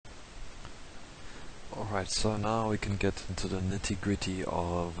Alright, so now we can get into the nitty-gritty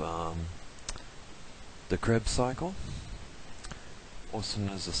of the Krebs cycle, also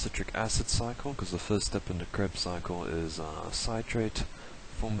known as the citric acid cycle, because the first step in the Krebs cycle is citrate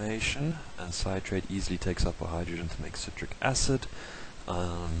formation, and citrate easily takes up a hydrogen to make citric acid.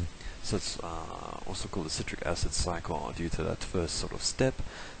 So it's also called the citric acid cycle due to that first sort of step,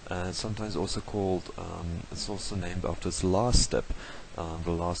 and sometimes also called, it's also named after its last step.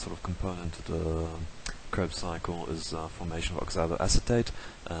 The last sort of component of the Krebs cycle is formation of oxaloacetate,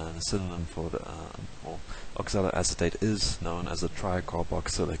 and a synonym for the oxaloacetate is known as a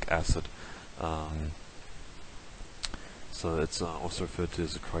tricarboxylic acid. So it's also referred to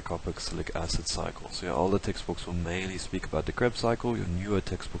as a tricarboxylic acid cycle. So your older textbooks will mainly speak about the Krebs cycle, your newer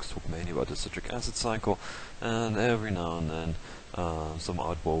textbooks talk mainly about the citric acid cycle, and every now and then some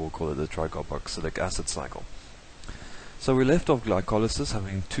oddball will call it the tricarboxylic acid cycle. So we left off glycolysis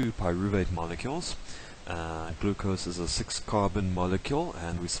having two pyruvate molecules. Glucose is a 6-carbon molecule,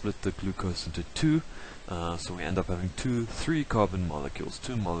 and we split the glucose into two, so we end up having two 3-carbon molecules,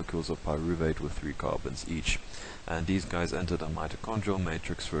 two molecules of pyruvate with 3 carbons each, and these guys enter the mitochondrial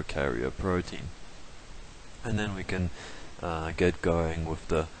matrix for a carrier protein. And then we can get going with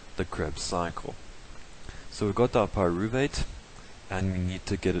the Krebs cycle. So we've got our pyruvate, and we need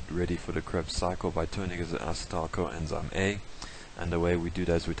to get it ready for the Krebs cycle by turning it into acetyl coenzyme A. And the way we do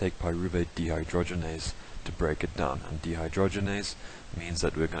that is we take pyruvate dehydrogenase to break it down. And dehydrogenase means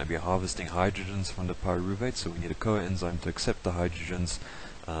that we're going to be harvesting hydrogens from the pyruvate, so we need a coenzyme to accept the hydrogens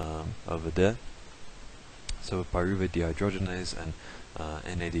over there. So with pyruvate dehydrogenase and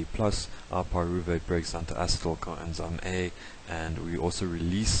NAD+, our pyruvate breaks down to acetyl coenzyme A, and we also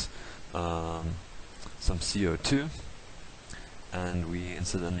release some CO2. And we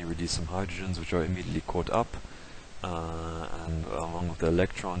incidentally release some hydrogens which are immediately caught up, and along with the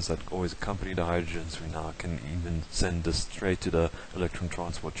electrons that always accompany the hydrogens, we now can even send this straight to the electron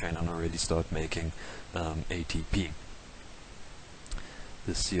transport chain and already start making ATP.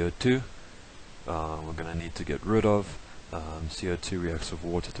 This CO2 we're going to need to get rid of. CO2 reacts with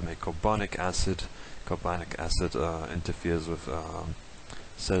water to make carbonic acid. Carbonic acid interferes with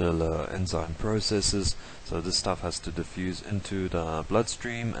cellular enzyme processes, so this stuff has to diffuse into the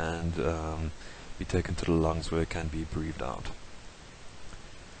bloodstream and be taken to the lungs where it can be breathed out.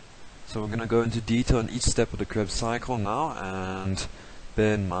 So we're going to go into detail on each step of the Krebs cycle now, and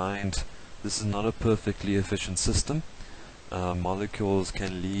bear in mind this is not a perfectly efficient system. Molecules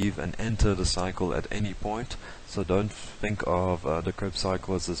can leave and enter the cycle at any point, so don't think of the Krebs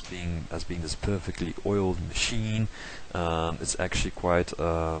cycle as being this perfectly oiled machine. It's actually quite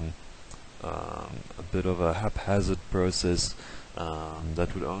a bit of a haphazard process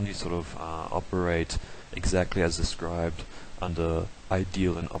that would only sort of operate exactly as described under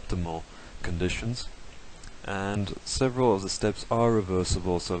ideal and optimal conditions. And several of the steps are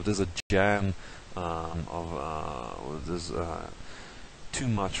reversible, so if there's a jam there's too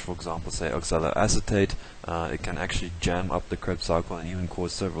much, for example, say oxaloacetate, it can actually jam up the Krebs cycle and even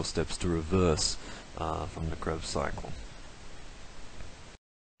cause several steps to reverse from the Krebs cycle.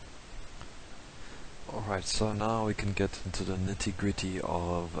 Alright, so now we can get into the nitty-gritty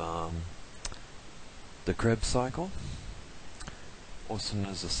of the Krebs cycle, also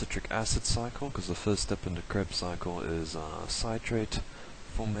known as the citric acid cycle, because the first step in the Krebs cycle is citrate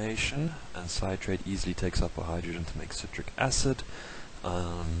formation, and citrate easily takes up a hydrogen to make citric acid.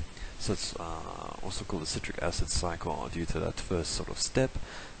 So it's also called the citric acid cycle due to that first sort of step,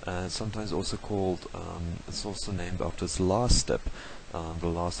 and sometimes also called, it's also named after its last step. The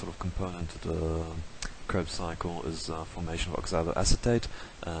last sort of component of the Krebs cycle is formation of oxaloacetate,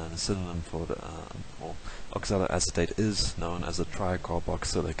 and a synonym for the oxaloacetate is known as a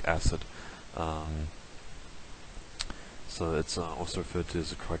tricarboxylic acid. So it's also referred to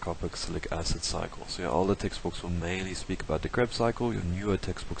as a tricarboxylic acid cycle. So your older textbooks will mainly speak about the Krebs cycle, your newer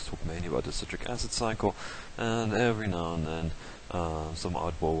textbooks talk mainly about the citric acid cycle, and every now and then some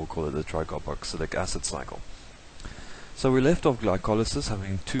oddball will call it the tricarboxylic acid cycle. So we left off glycolysis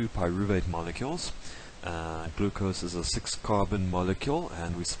having two pyruvate molecules. Glucose is a 6-carbon molecule,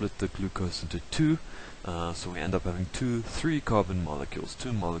 and we split the glucose into two, so we end up having two 3-carbon molecules,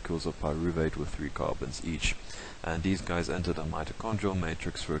 two molecules of pyruvate with 3 carbons each, and these guys enter the mitochondrial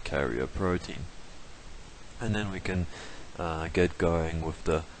matrix for a carrier protein. And then we can get going with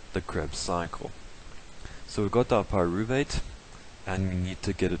the Krebs cycle. So we've got our pyruvate, and we need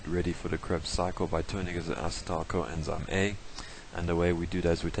to get it ready for the Krebs cycle by turning it into acetyl coenzyme A. And the way we do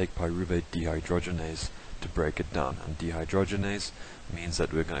that is we take pyruvate dehydrogenase to break it down. And dehydrogenase means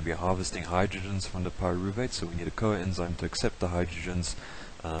that we're going to be harvesting hydrogens from the pyruvate, so we need a coenzyme to accept the hydrogens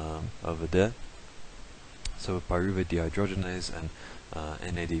over there. So pyruvate dehydrogenase and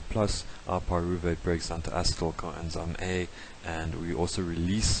NAD+, our pyruvate breaks down to acetyl coenzyme A, and we also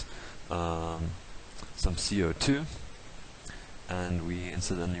release some CO2, and we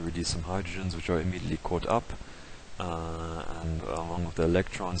incidentally release some hydrogens which are immediately caught up, and along with the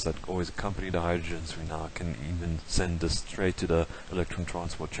electrons that always accompany the hydrogens, we now can even send this straight to the electron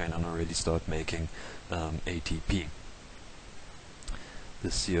transport chain and already start making ATP.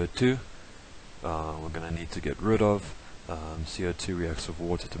 This CO2 we're going to need to get rid of. CO2 reacts with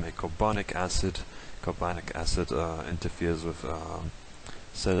water to make carbonic acid. Carbonic acid interferes with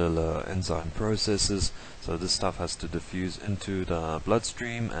cellular enzyme processes, so this stuff has to diffuse into the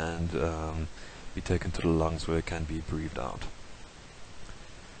bloodstream and be taken to the lungs where it can be breathed out.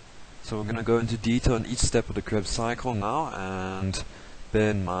 So we're going to go into detail on each step of the Krebs cycle now, and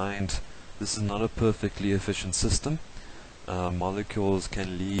bear in mind this is not a perfectly efficient system. Molecules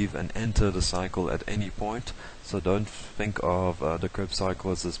can leave and enter the cycle at any point, so don't think of the Krebs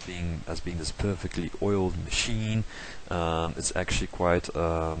cycle as being this perfectly oiled machine. It's actually quite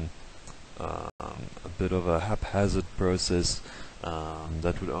a bit of a haphazard process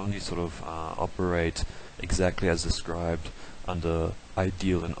that would only sort of operate exactly as described under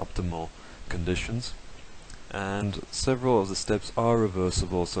ideal and optimal conditions. And several of the steps are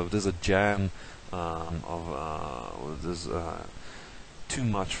reversible, so if there's a jam there's too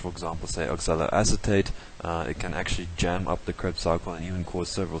much, for example, say oxaloacetate, it can actually jam up the Krebs cycle and even cause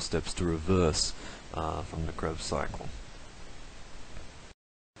several steps to reverse from the Krebs cycle.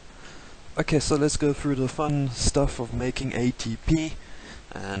 Okay, so let's go through the fun stuff of making ATP,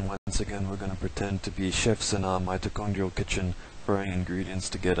 and once again we're going to pretend to be chefs in our mitochondrial kitchen, throwing ingredients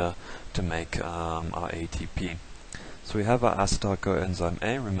together to make our ATP. So we have our acetyl coenzyme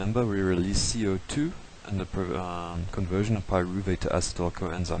A. Remember, we release CO2 in the conversion of pyruvate to acetyl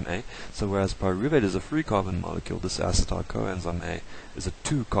coenzyme A. So whereas pyruvate is a 3-carbon molecule, this acetyl coenzyme A is a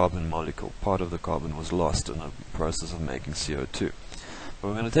 2-carbon molecule. Part of the carbon was lost in the process of making CO2. But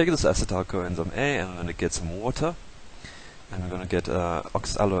we're going to take this acetyl coenzyme A and we're going to get some water, and we're going to get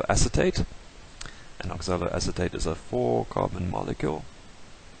oxaloacetate. And oxaloacetate is a 4-carbon molecule.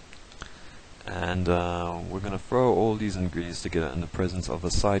 And we're going to throw all these ingredients together in the presence of a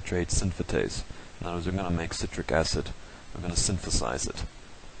citrate synthetase. In other words, we're going to make citric acid. We're going to synthesize it.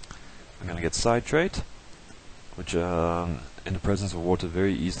 We're going to get citrate, which in the presence of water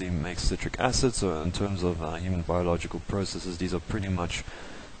very easily makes citric acid. So in terms of human biological processes, these are pretty much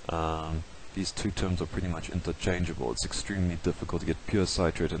these two terms are pretty much interchangeable. It's extremely difficult to get pure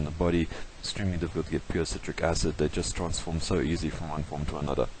citrate in the body, extremely difficult to get pure citric acid. They just transform so easily from one form to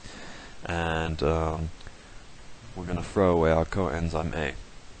another. And we're going to throw away our coenzyme A.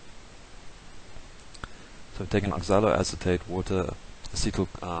 So take an oxaloacetate, water, acetyl,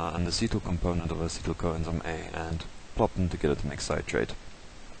 and the acetyl component of acetyl coenzyme A, and plop them together to make citrate.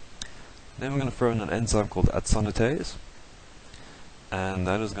 Then we're going to throw in an enzyme called adsonitase, and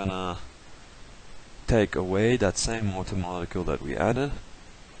that is going to take away that same water molecule that we added.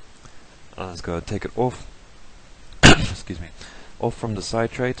 It's going to take it off, excuse me, off from the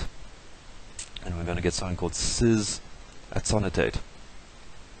citrate, and we're going to get something called cis-adsonitate.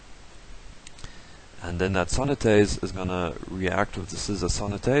 And then that sonitase is going to react with the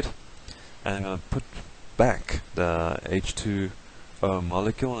cis-adsonitate and going to put back the H2O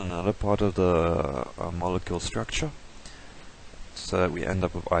molecule in another part of the molecule structure, so that we end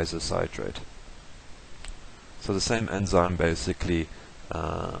up with isocitrate. So the same enzyme basically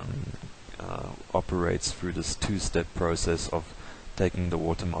operates through this two-step process of taking the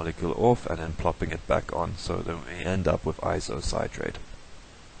water molecule off and then plopping it back on, so then we end up with isocitrate.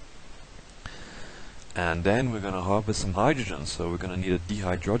 And then we're going to harvest some hydrogen, so we're going to need a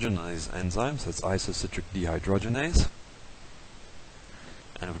dehydrogenase enzyme, so it's isocitric dehydrogenase.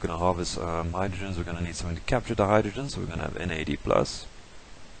 And if we're going to harvest hydrogens, we're going to need something to capture the hydrogen, so we're going to have NAD+.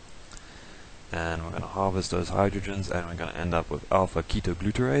 And we're going to harvest those hydrogens, and we're going to end up with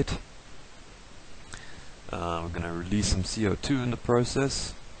alpha-ketoglutarate. We're going to release some CO2 in the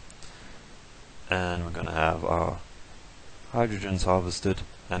process, and we're going to have our hydrogens harvested,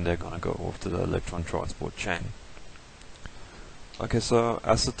 and they're going to go off to the electron transport chain. Okay, so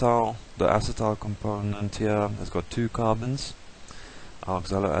the acetyl component here has got 2 carbons.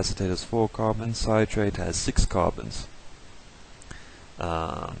 Oxaloacetate has 4 carbons. Citrate has 6 carbons.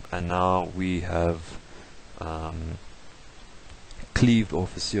 And now we have cleaved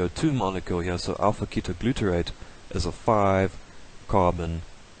off a CO2 molecule here, so alpha-ketoglutarate is a 5-carbon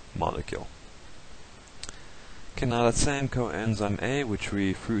molecule. Okay, now that same coenzyme A, which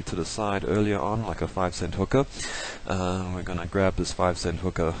we threw to the side earlier on like a 5-cent hooker, we're going to grab this 5-cent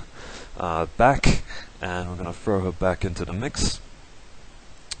hooker back, and we're going to throw her back into the mix.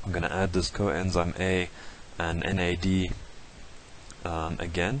 I'm going to add this coenzyme A and NAD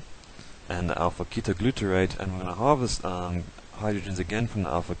again, and the alpha ketoglutarate, and we're going to harvest hydrogens again from the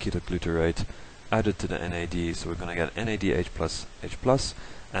alpha ketoglutarate added to the NAD, so we're going to get NADH+, H+,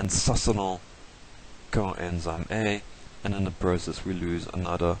 and succinyl coenzyme A, and in the process we lose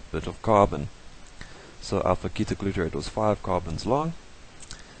another bit of carbon. So alpha ketoglutarate was 5 carbons long.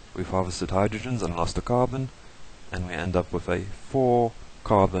 We've harvested hydrogens and lost a carbon, and we end up with a 4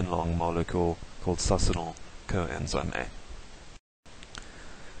 carbon long molecule called succinyl coenzyme A.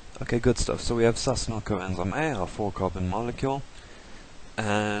 Okay, good stuff. So we have succinyl coenzyme A, our 4 carbon molecule,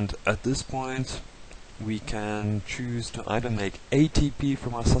 and at this point we can choose to either make ATP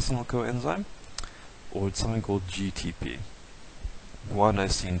from our succinyl coenzyme, or it's something called GTP,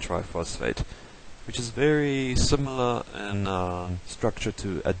 guanosine triphosphate, which is very similar in structure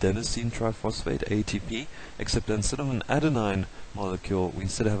to adenosine triphosphate, ATP, except that instead of an adenine molecule, we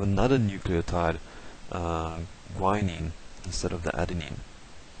instead have another nucleotide, guanine, instead of the adenine.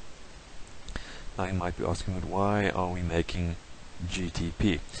 Now you might be asking, but why are we making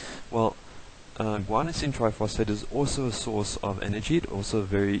GTP? Well, guanosine triphosphate is also a source of energy. It also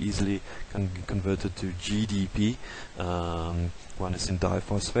very easily can be converted to GDP, guanosine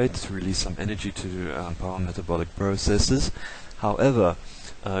diphosphate, to release some energy to power metabolic processes. However,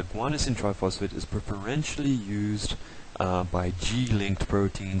 guanosine triphosphate is preferentially used by G-linked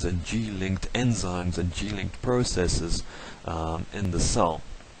proteins and G-linked enzymes and G-linked processes in the cell.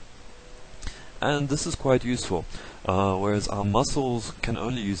 And this is quite useful. Whereas our muscles can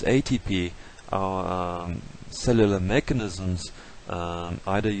only use ATP, our cellular mechanisms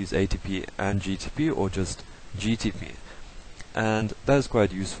either use ATP and GTP or just GTP. And that is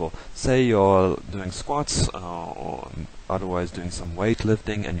quite useful. Say you're doing squats or otherwise doing some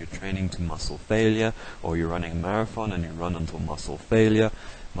weightlifting and you're training to muscle failure, or you're running a marathon and you run until muscle failure.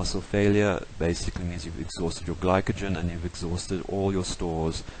 Muscle failure basically means you've exhausted your glycogen and you've exhausted all your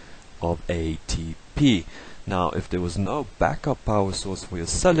stores of ATP. Now, if there was no backup power source for your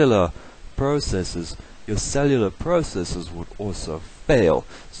cellular processes would also fail.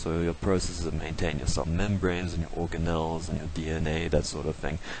 So your processes that maintain your cell membranes and your organelles and your DNA, that sort of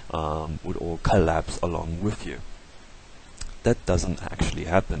thing, would all collapse along with you. That doesn't actually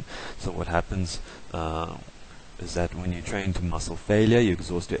happen. So what happens is that when you train to muscle failure, you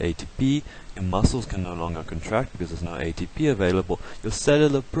exhaust your ATP, your muscles can no longer contract because there's no ATP available. Your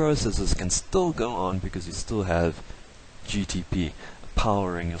cellular processes can still go on because you still have GTP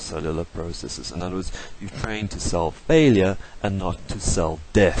powering your cellular processes. In other words, you train to cell failure and not to cell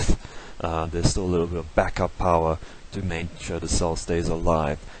death. There's still a little bit of backup power to make sure the cell stays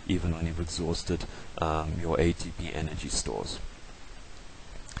alive even when you've exhausted your ATP energy stores.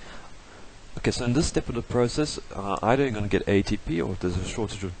 Okay, so in this step of the process, either you're going to get ATP, or if there's a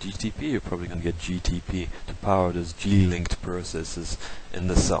shortage of GTP, you're probably going to get GTP to power those G-linked processes in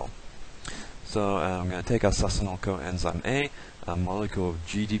the cell. So I'm going to take our succinyl coenzyme A, a molecule of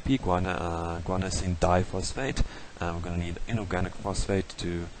GDP, guanosine diphosphate, and we're going to need inorganic phosphate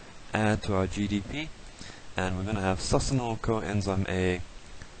to add to our GDP, and we're going to have succinyl coenzyme A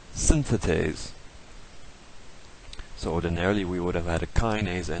synthetase. So ordinarily we would have had a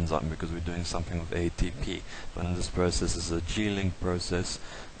kinase enzyme because we're doing something with ATP, but in this process it's a G-link process,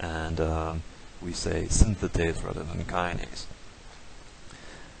 and we say synthetase rather than kinase.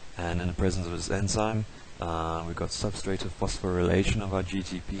 And in the presence of this enzyme, we've got substrated phosphorylation of our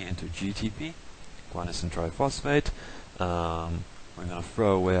GTP into GTP, guanosine triphosphate. We're going to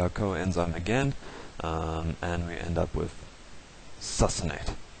throw away our coenzyme again, and we end up with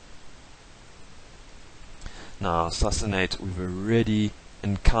succinate. Now, succinate we've already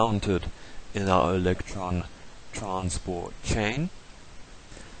encountered in our electron transport chain.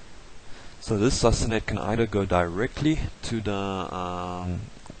 So this succinate can either go directly to the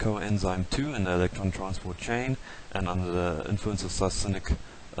coenzyme 2 in the electron transport chain, and under the influence of succinic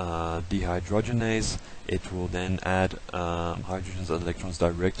dehydrogenase, it will then add hydrogens and electrons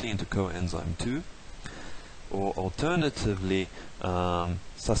directly into coenzyme 2. Or alternatively,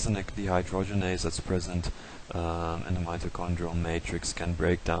 succinic dehydrogenase that's present in the mitochondrial matrix can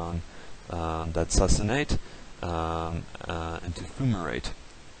break down that succinate into fumarate.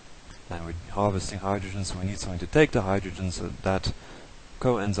 And we're harvesting hydrogen, so we need something to take the hydrogen, so that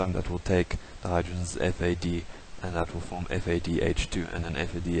coenzyme that will take the hydrogens is FAD, and that will form FADH2, and then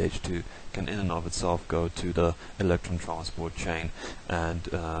FADH2 can in and of itself go to the electron transport chain and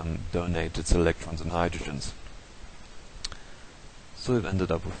donate its electrons and hydrogens. So we've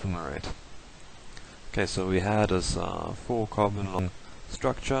ended up with fumarate. Okay, so we had this 4 carbon long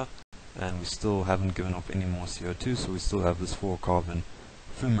structure, and we still haven't given off any more CO2, so we still have this 4-carbon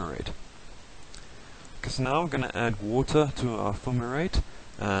fumarate. Okay, so now we're going to add water to our fumarate,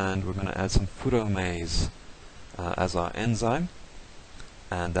 and we're going to add some furanase as our enzyme,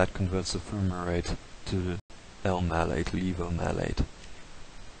 and that converts the fumarate to L-malate, levomalate.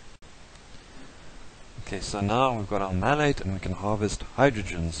 Okay, so now we've got our malate, and we can harvest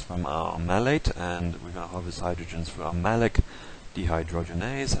hydrogens from our malate, and we're going to harvest hydrogens for our malic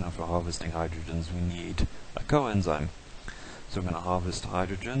dehydrogenase, and for harvesting hydrogens we need a coenzyme. So we're going to harvest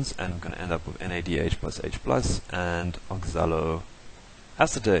hydrogens, and we're going to end up with NADH plus H plus and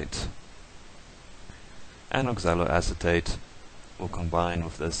oxaloacetate. And oxaloacetate will combine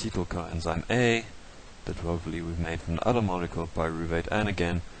with the acetyl coenzyme A that hopefully we've made from the other molecule pyruvate, and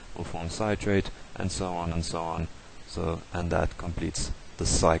again will form citrate, and so on and so on. And that completes the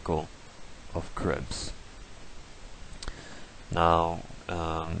cycle of Krebs. Now,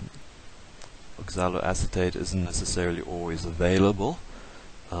 oxaloacetate isn't necessarily always available,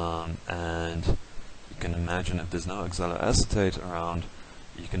 and you can imagine if there's no oxaloacetate around,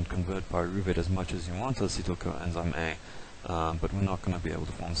 you can convert pyruvate as much as you want to acetyl coenzyme A, but we're not going to be able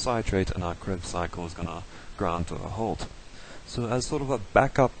to form citrate, and our Krebs cycle is going to ground to a halt. So as sort of a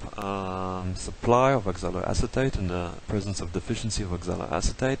backup supply of oxaloacetate in the presence of deficiency of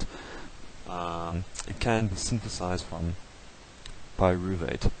oxaloacetate, it can be synthesized from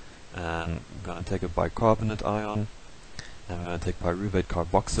pyruvate. And we're going to take a bicarbonate ion, and we're going to take pyruvate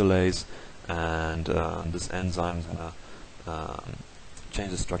carboxylase, and this enzyme is going to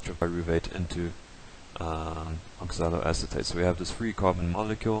change the structure of pyruvate into oxaloacetate. So we have this free carbon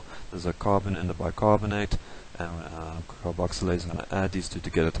molecule, there's a carbon in the bicarbonate, and carboxylase is going to add these two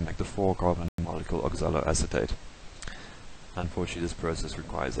together to make the 4-carbon molecule oxaloacetate. Unfortunately, this process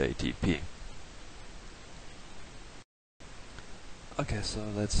requires ATP. Okay, so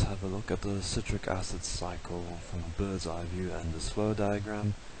let's have a look at the citric acid cycle from a bird's eye view and this flow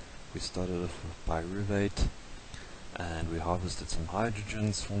diagram. We started off with pyruvate, and we harvested some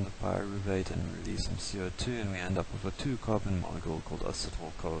hydrogens from the pyruvate and released some CO2, and we end up with a 2-carbon molecule called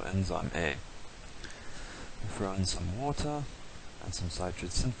acetyl coenzyme A. We throw in some water and some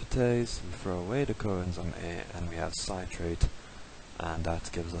citrate synthetase, we throw away the coenzyme A, and we have citrate, and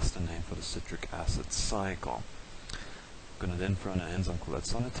that gives us the name for the citric acid cycle. We're going to then throw in an enzyme called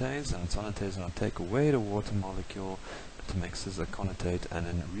aconitase, and aconitase is going to take away the water molecule to make cis-aconitate, and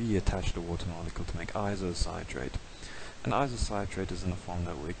then reattach the water molecule to make isocitrate. And isocitrate is in a form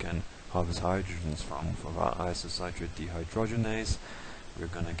that we can harvest hydrogens from. For our isocitrate dehydrogenase, we're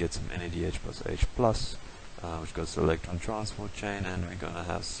going to get some NADH plus H plus, which goes to the electron transport chain, and we're going to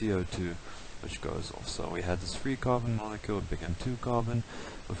have CO2, which goes off. So we had this 3-carbon molecule, it became 2-carbon.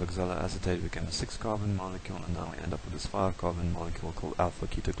 With oxaloacetate it became a 6-carbon molecule, and now we end up with this 5-carbon molecule called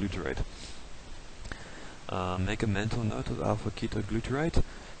alpha-ketoglutarate. Make a mental note of alpha-ketoglutarate.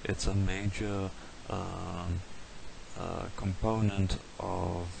 It's a major component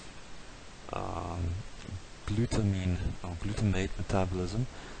of glutamine or glutamate metabolism,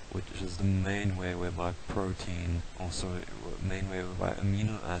 which is the main way whereby protein, also main way whereby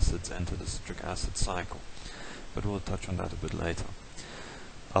amino acids enter the citric acid cycle. But we'll touch on that a bit later.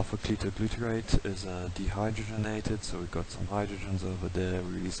 Alpha-ketoglutarate is dehydrogenated, so we've got some hydrogens over there.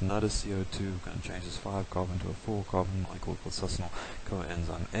 We release another CO2. We're going to change this 5-carbon to a 4-carbon molecule called succinyl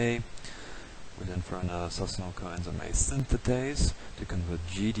coenzyme A. We then throw in a succinyl coenzyme A synthetase to convert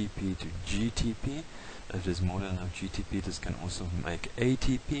GDP to GTP. If there's more than enough GTP, this can also make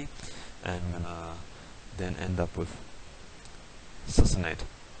ATP, and we're going to then end up with succinate.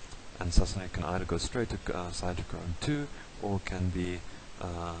 And succinate can either go straight to cytochrome 2 or can be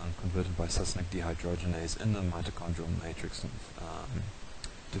converted by succinic dehydrogenase in the mitochondrial matrix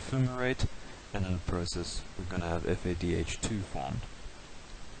to fumarate, and in the process we're going to have FADH2 formed.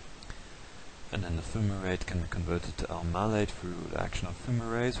 And then the fumarate can be converted to L-malate through the action of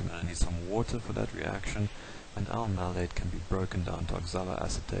fumarase. We're going to need some water for that reaction, and L-malate can be broken down to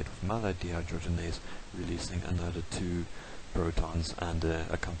oxaloacetate with malate dehydrogenase, releasing another 2 protons and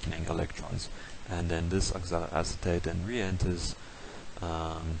accompanying electrons. And then this oxaloacetate then re-enters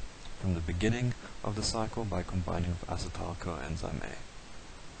from the beginning of the cycle by combining with acetyl coenzyme A.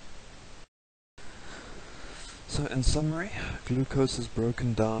 So in summary, glucose is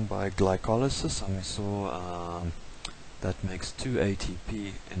broken down by glycolysis, and we saw that makes 2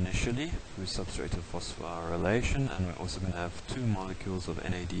 ATP initially through substrate to phosphorylation, and we're also going to have 2 molecules of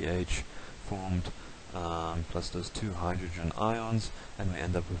NADH formed plus those 2 hydrogen ions, and we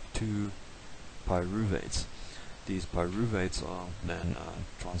end up with 2 pyruvates. These pyruvates are then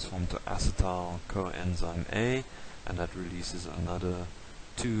transformed to acetyl coenzyme A, and that releases another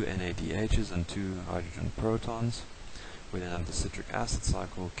 2 NADHs and 2 hydrogen protons. We then have the citric acid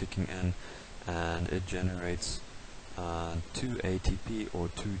cycle kicking in, and it generates 2 ATP or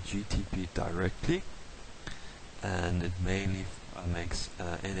 2 GTP directly, and it mainly makes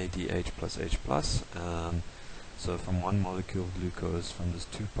NADH plus H plus. So from one molecule of glucose, from those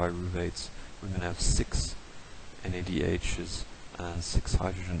 2 pyruvates, we're going to have 6 NADHs and 6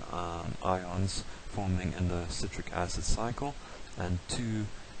 hydrogen ions forming in the citric acid cycle, and 2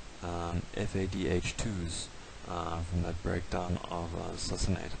 FADH2s from that breakdown of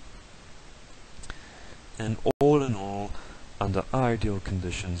succinate. And all in all, under ideal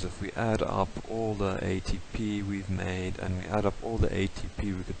conditions, if we add up all the ATP we've made and we add up all the ATP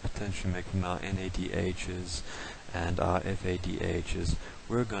we could potentially make from our NADHs and our FADHs,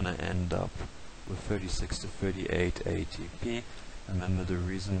 we're going to end up with 36 to 38 ATP. Remember, the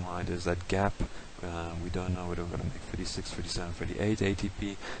reason why there's that gap, we don't know whether we're going to make 36, 37, 38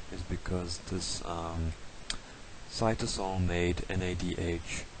 ATP, is because this cytosol made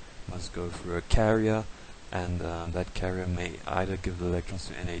NADH must go through a carrier, and that carrier may either give the electrons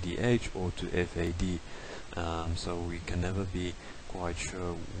to NADH or to FAD. So we can never be quite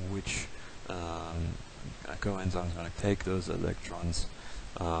sure which coenzyme is going to take those electrons.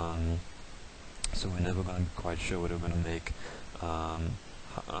 So we're never going to be quite sure whether we're going to make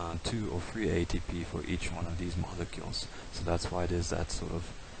 2 or 3 ATP for each one of these molecules. So that's why there's that sort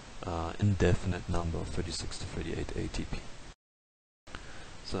of indefinite number of 36 to 38 ATP.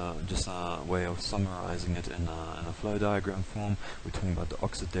 So just a way of summarizing it in a flow diagram form, we're talking about the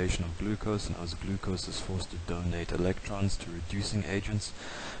oxidation of glucose, and as glucose is forced to donate electrons to reducing agents,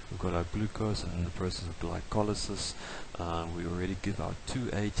 we've got our glucose, and in the process of glycolysis, we already give out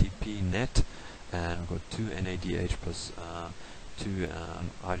 2 ATP net, and we've got 2 NADH plus 2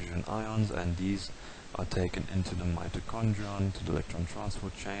 hydrogen ions, and these are taken into the mitochondrion, to the electron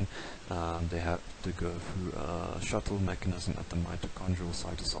transport chain. They have to go through a shuttle mechanism at the mitochondrial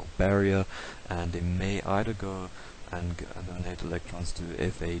cytosol barrier, and they may either go and donate electrons to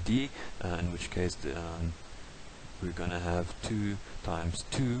FAD, in which case we're going to have 2 times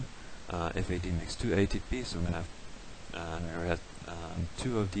 2. FAD makes 2 ATP, so we're going to have we have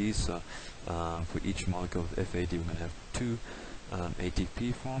 2 of these. So for each molecule of FAD, we're going to have 2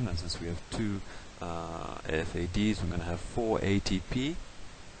 ATP formed, and since we have 2 FADs, we're going to have 4 ATP.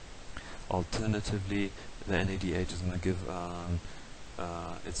 Alternatively, the NADH is going to give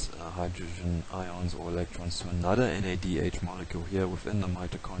its hydrogen ions or electrons to another NADH molecule here within the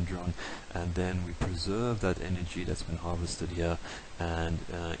mitochondrion, and then we preserve that energy that's been harvested here, and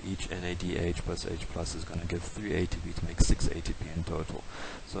each NADH plus H plus is going to give 3 ATP to make 6 ATP in total.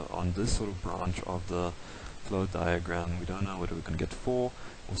 So on this sort of branch of the flow diagram, we don't know whether we're going to get 4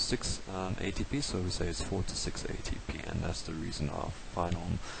 or 6 ATP, so we say it's 4 to 6 ATP, and that's the reason our final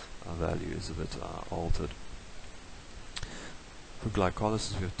value is a bit altered. For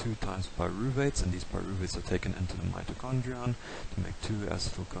glycolysis, we have 2 times pyruvates, and these pyruvates are taken into the mitochondrion to make 2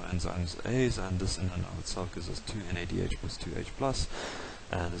 acetyl coenzymes A's, and this in and of itself gives us 2 NADH plus 2 H plus,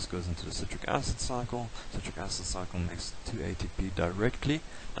 and this goes into the citric acid cycle. Citric acid cycle makes 2 ATP directly,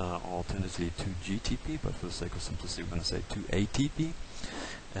 or alternatively 2 GTP, but for the sake of simplicity, we're going to say 2 ATP.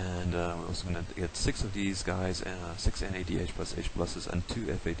 And we're also going to get 6 of these guys, 6 NADH plus H pluses and 2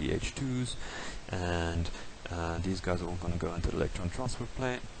 FADH2s, and these guys are all going to go into the electron transport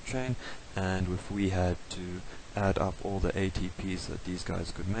chain, and if we had to add up all the ATPs that these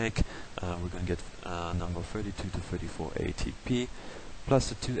guys could make, we're going to get a number of 32 to 34 ATP, plus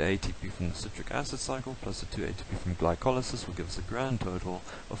the 2 ATP from the citric acid cycle, plus the 2 ATP from glycolysis will give us a grand total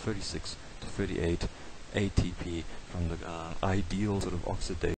of 36 to 38 ATP from the ideal sort of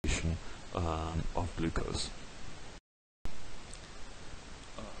oxidation of glucose.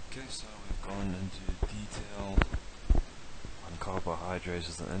 Okay, so we've gone into detail on carbohydrates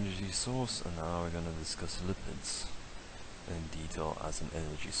as an energy source, and now we're going to discuss lipids in detail as an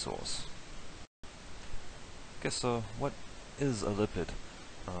energy source. Okay, so what is a lipid?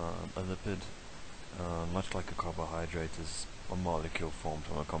 A lipid, much like a carbohydrate, is a molecule formed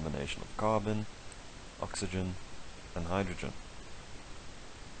from a combination of carbon, oxygen, and hydrogen.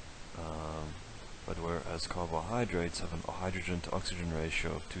 But whereas carbohydrates have a hydrogen to oxygen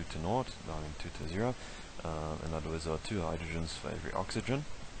ratio of 2 to 0, meaning 2 to 0, in other words, there are 2 hydrogens for every oxygen,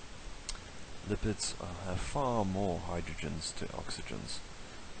 lipids have far more hydrogens to oxygens.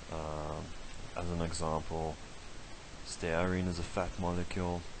 As an example, stearine is a fat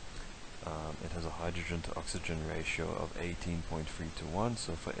molecule. It has a hydrogen to oxygen ratio of 18.3 to 1,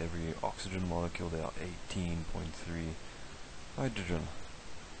 so for every oxygen molecule there are 18.3 hydrogen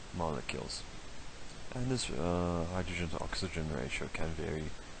molecules. and this hydrogen to oxygen ratio can vary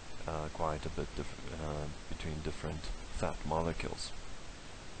quite a bit between different fat molecules.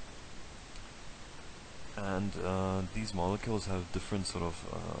 And these molecules have different sort of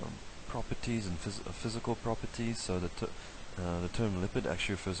properties and physical properties. So the term lipid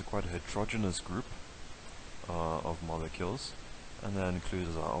actually refers to quite a heterogeneous group of molecules, and that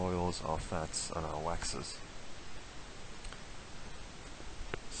includes our oils, our fats, and our waxes.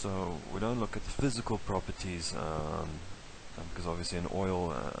 So we don't look at the physical properties because obviously an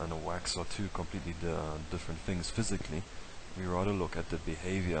oil and a wax are two completely different things physically. We rather look at the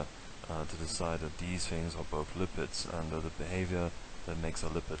behavior to decide that these things are both lipids, and the behavior that makes a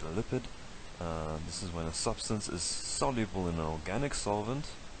lipid a lipid. This is when a substance is soluble in an organic solvent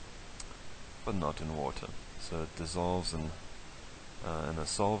but not in water. So it dissolves in a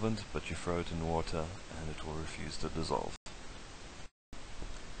solvent, but you throw it in water and it will refuse to dissolve.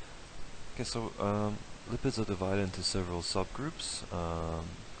 Okay, so lipids are divided into several subgroups. I'm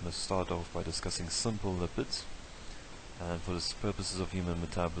going to start off by discussing simple lipids. And for the purposes of human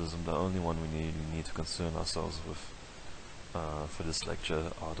metabolism, the only one we need to concern ourselves with for this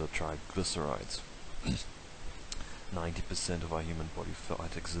lecture are the triglycerides. 90% of our human body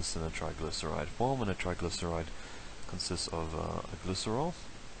fat exists in a triglyceride form, and a triglyceride consists of a glycerol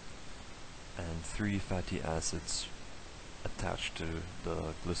and 3 fatty acids attached to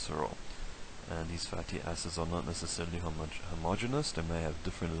the glycerol. And these fatty acids are not necessarily homogeneous. They may have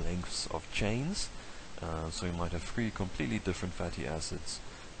different lengths of chains. So you might have 3 completely different fatty acids,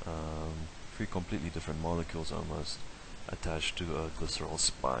 3 completely different molecules almost, attached to a glycerol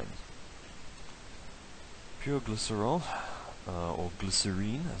spine. Pure glycerol, or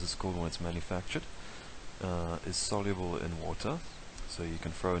glycerine as it's called when it's manufactured, is soluble in water. So you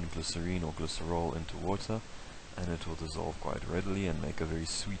can throw in glycerine or glycerol into water and it will dissolve quite readily and make a very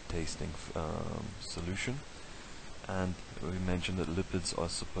sweet tasting solution. And we mentioned that lipids are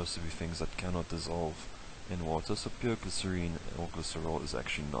supposed to be things that cannot dissolve in water, so pure glycerine or glycerol is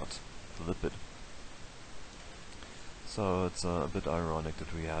actually not a lipid. So it's a bit ironic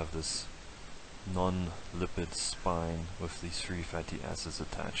that we have this non-lipid spine with these 3 fatty acids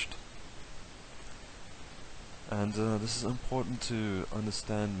attached. And this is important to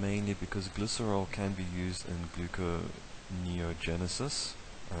understand mainly because glycerol can be used in gluconeogenesis,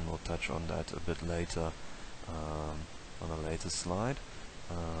 and we'll touch on that a bit later on a later slide.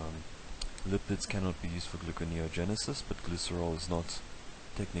 Lipids cannot be used for gluconeogenesis, but glycerol is not,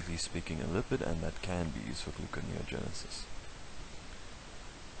 technically speaking, a lipid, and that can be used for gluconeogenesis.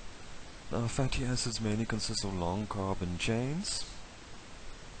 Now, fatty acids mainly consist of long carbon chains,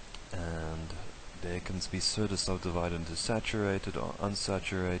 and they can be further subdivided into saturated or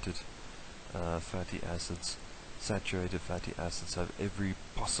unsaturated fatty acids. Saturated fatty acids have every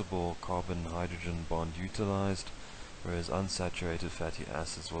possible carbon-hydrogen bond utilized, whereas unsaturated fatty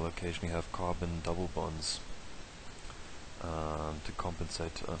acids will occasionally have carbon double bonds to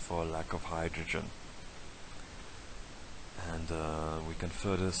compensate for a lack of hydrogen. And we can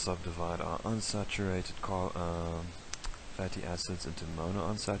further subdivide our unsaturated fatty acids into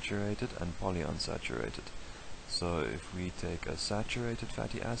monounsaturated and polyunsaturated. So if we take a saturated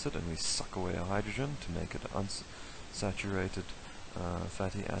fatty acid and we suck away a hydrogen to make it an unsaturated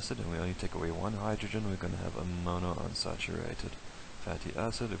fatty acid, and we only take away 1 hydrogen, we're going to have a monounsaturated fatty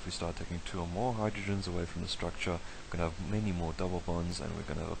acid. If we start taking 2 or more hydrogens away from the structure, we're going to have many more double bonds, and we're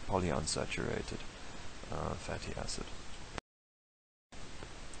going to have a polyunsaturated fatty acid.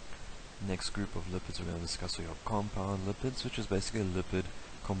 Next group of lipids we're going to discuss are your compound lipids, which is basically a lipid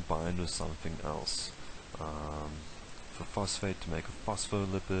combined with something else. For phosphate to make a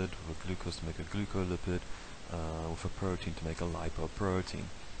phospholipid, with glucose to make a glucolipid, with a protein to make a lipoprotein.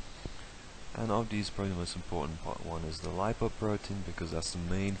 And of these, probably the most important one is the lipoprotein, because that's the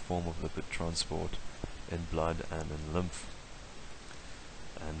main form of lipid transport in blood and in lymph.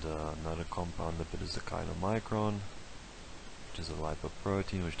 And another compound lipid is the chylomicron, which is a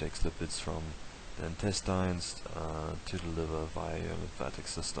lipoprotein which takes lipids from the intestines to the liver via your lymphatic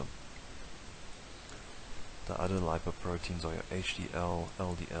system. The other lipoproteins are your HDL,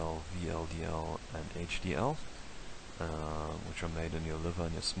 LDL, VLDL, and HDL, which are made in your liver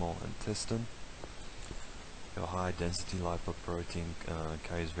and your small intestine. Your high density lipoprotein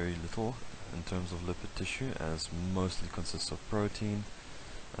carries very little in terms of lipid tissue, as mostly consists of protein,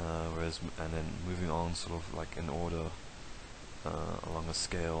 and then moving on sort of like in order along a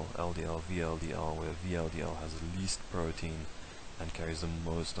scale, LDL, VLDL, where VLDL has the least protein and carries the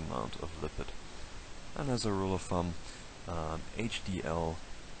most amount of lipid. And as a rule of thumb, HDL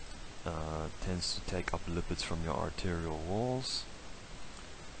tends to take up lipids from your arterial walls,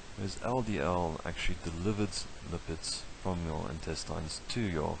 whereas LDL actually delivers lipids from your intestines to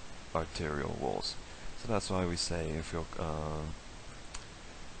your arterial walls. So that's why we say if your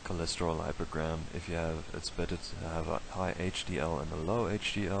cholesterol lipogram, it's better to have a high HDL and a low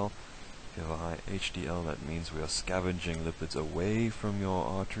HDL. If you have a high HDL, that means we are scavenging lipids away from your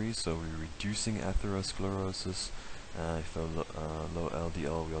arteries, so we're reducing atherosclerosis. If you have low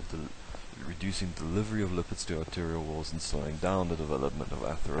LDL, we are reducing delivery of lipids to arterial walls and slowing down the development of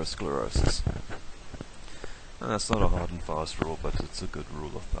atherosclerosis. And that's not a hard and fast rule, but it's a good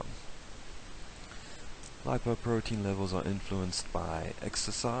rule of thumb. Lipoprotein levels are influenced by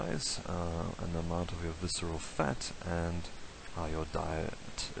exercise, and the amount of your visceral fat, and how your diet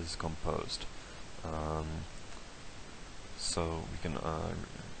is composed. So we can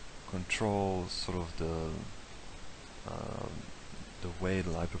control sort of the way the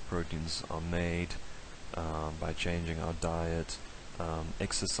lipoproteins are made by changing our diet.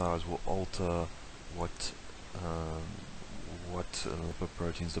 Exercise will alter what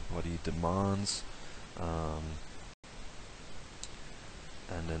lipoproteins the body demands.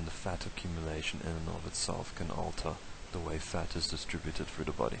 And then the fat accumulation in and of itself can alter the way fat is distributed through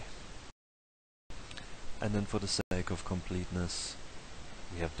the body. And then for the sake of completeness,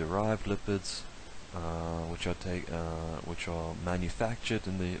 we have derived lipids, which are manufactured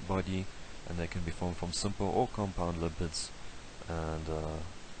in the body, and they can be formed from simple or compound lipids, and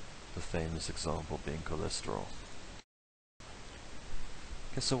the famous example being cholesterol.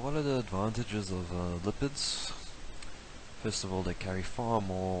 Okay, so what are the advantages of lipids? First of all, they carry far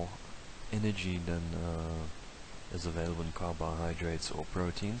more energy than is available in carbohydrates or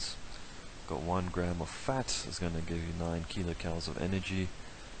proteins. Got 1 gram of fat is going to give you 9 kilocalories of energy,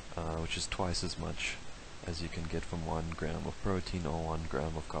 which is twice as much as you can get from 1 gram of protein or 1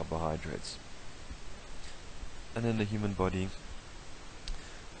 gram of carbohydrates. And in the human body,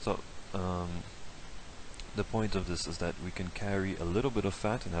 so the point of this is that we can carry a little bit of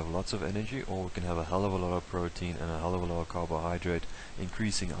fat and have lots of energy, or we can have a hell of a lot of protein and a hell of a lot of carbohydrate,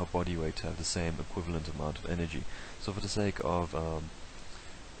 increasing our body weight to have the same equivalent amount of energy. So for the sake of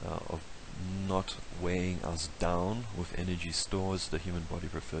not weighing us down with energy stores, the human body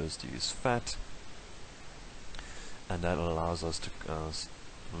prefers to use fat, and that allows us to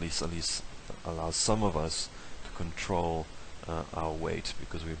at least allows some of us to control our weight,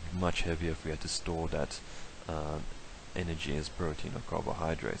 because we'd be much heavier if we had to store that energy as protein or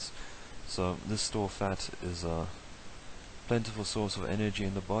carbohydrates. So this stored fat is a plentiful source of energy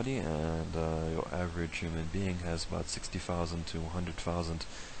in the body, and your average human being has about 60,000 to 100,000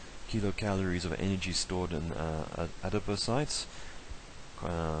 kilocalories of energy stored in adipocytes,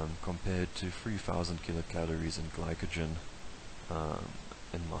 compared to 3,000 kilocalories in glycogen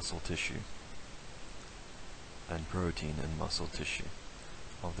in muscle tissue, and protein in muscle tissue.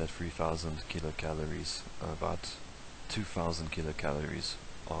 Of that 3,000 kilocalories, about 2,000 kilocalories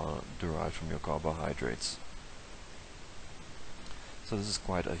are derived from your carbohydrates. So this is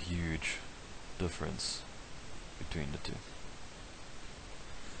quite a huge difference between the two.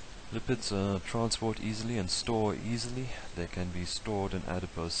 Lipids transport easily and store easily. They can be stored in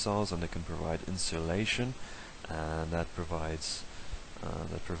adipose cells, and they can provide insulation, and that prevents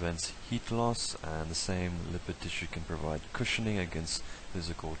heat loss, and the same lipid tissue can provide cushioning against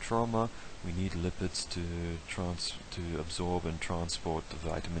physical trauma. We need lipids to absorb and transport the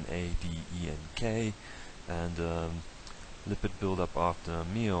vitamin A, D, E, and K, and lipid buildup after a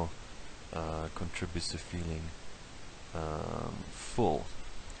meal contributes to feeling full.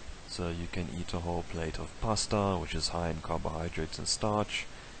 So you can eat a whole plate of pasta, which is high in carbohydrates and starch,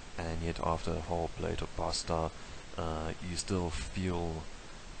 and yet after a whole plate of pasta you still feel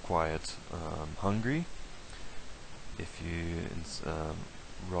quite hungry. If you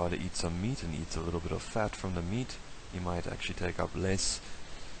rather eat some meat and eat a little bit of fat from the meat, you might actually take up less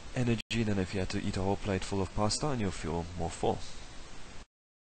energy than if you had to eat a whole plate full of pasta, and you'll feel more full.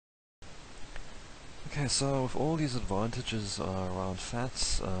 Okay, so with all these advantages around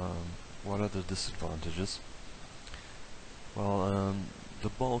fats, what are the disadvantages? Well, the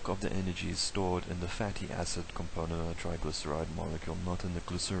bulk of the energy is stored in the fatty acid component of the triglyceride molecule, not in the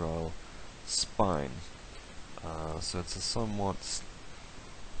glycerol spine. So it's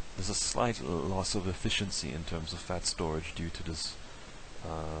there's a slight loss of efficiency in terms of fat storage due to this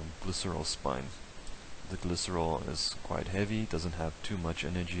glycerol spine. The glycerol is quite heavy, doesn't have too much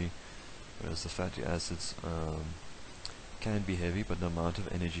energy, whereas the fatty acids can be heavy, but the amount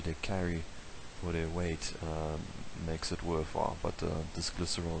of energy they carry for their weight makes it worthwhile. But this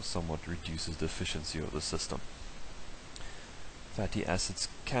glycerol somewhat reduces the efficiency of the system. Fatty acids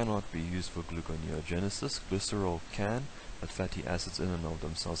cannot be used for gluconeogenesis. Glycerol can, but fatty acids in and of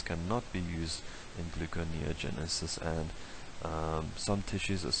themselves cannot be used in gluconeogenesis, and some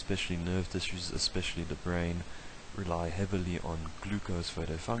tissues, especially nerve tissues, especially the brain, rely heavily on glucose for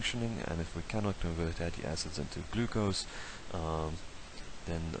their functioning, and if we cannot convert fatty acids into glucose,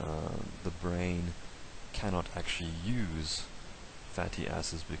 then the brain cannot actually use fatty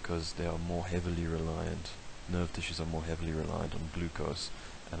acids because they are more heavily reliant. Nerve tissues are more heavily reliant on glucose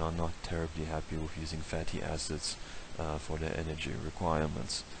and are not terribly happy with using fatty acids for their energy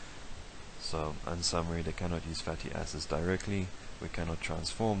requirements. So, in summary, they cannot use fatty acids directly. We cannot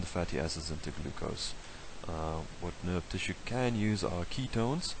transform the fatty acids into glucose. What nerve tissue can use are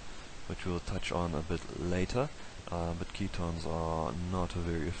ketones, which we'll touch on a bit later, but ketones are not a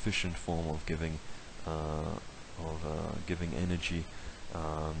very efficient form of giving energy.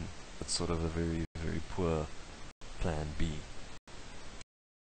 It's sort of a very, very poor plan B.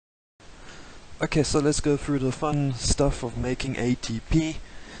 Okay, so let's go through the fun stuff of making ATP.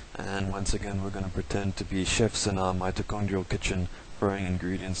 And once again, we're going to pretend to be chefs in our mitochondrial kitchen, throwing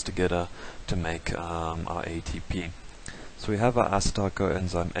ingredients together to make our ATP. So we have our acetyl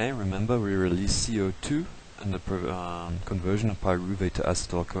coenzyme A. Remember, we release CO2 in the conversion of pyruvate to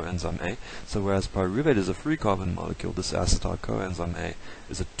acetyl coenzyme A. So whereas pyruvate is a 3-carbon molecule, this acetyl coenzyme A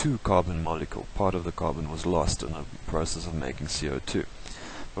is a 2-carbon molecule. Part of the carbon was lost in the process of making CO2.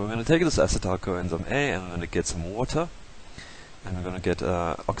 But we're going to take this acetyl coenzyme A and we're going to get some water, and we're going to get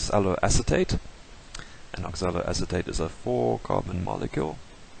oxaloacetate, and oxaloacetate is a 4-carbon molecule,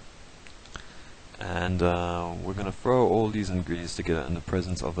 and we're going to throw all these ingredients together in the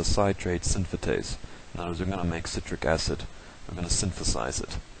presence of a citrate synthetase. In other words, we're going to make citric acid. We're going to synthesize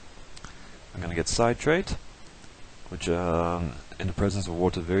it. We're going to get citrate, which in the presence of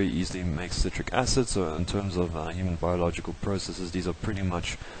water very easily makes citric acid. So in terms of human biological processes, these are pretty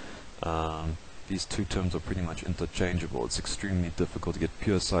much these two terms are pretty much interchangeable. It's extremely difficult to get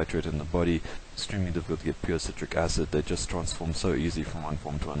pure citrate in the body, extremely difficult to get pure citric acid. They just transform so easily from one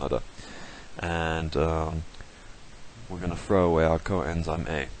form to another. And we're going to throw away our coenzyme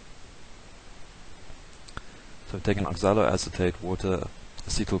A. So we've taken oxaloacetate, water,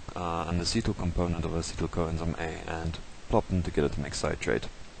 acetyl, and the acetyl component of acetyl coenzyme A and plop them together to make citrate.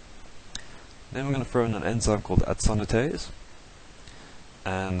 Then we're going to throw in an enzyme called adsonitase,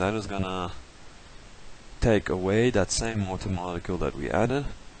 and that is going to take away that same water molecule that we added.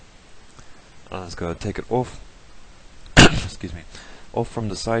 It's going to take it off, excuse me, off from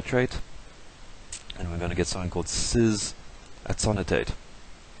the citrate, and we're going to get something called cis-adsonitate.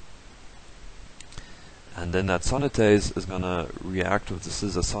 And then that sonitase is going to react with the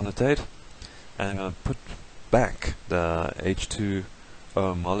cis-adsonitate and going to put back the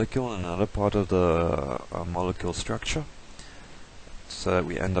H2O molecule in another part of the molecule structure, so that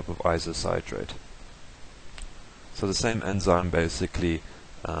we end up with isocitrate. So the same enzyme basically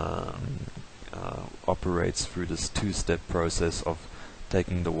operates through this two-step process of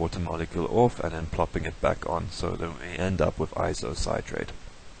taking the water molecule off and then plopping it back on, so that we end up with isocitrate.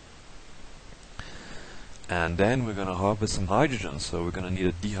 And then we're going to harvest some hydrogen, so we're going to need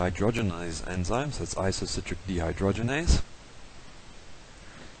a dehydrogenase enzyme, so it's isocitric dehydrogenase.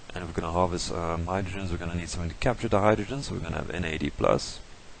 And if we're going to harvest hydrogens, we're going to need something to capture the hydrogen, so we're going to have NAD+.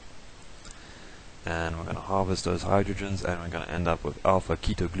 And we're going to harvest those hydrogens, and we're going to end up with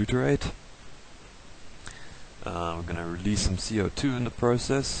alpha-ketoglutarate. We're going to release some CO2 in the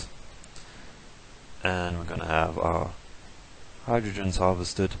process, and we're going to have our hydrogens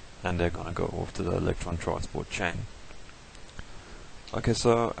harvested, and they're going to go off to the electron transport chain. Okay,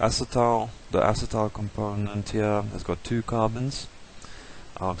 so acetyl, the acetyl component here has got 2 carbons.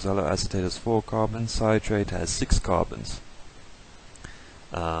 Oxaloacetate has 4 carbons. Citrate has 6 carbons.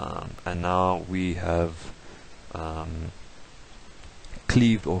 And now we have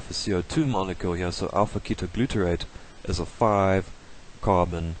cleaved off a CO2 molecule here, so alpha-ketoglutarate is a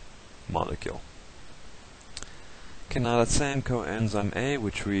 5-carbon molecule. Okay, now that same coenzyme A,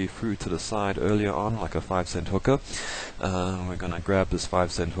 which we threw to the side earlier on like a 5-cent hooker, we're going to grab this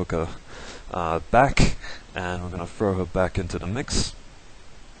 5-cent hooker back, and we're going to throw her back into the mix.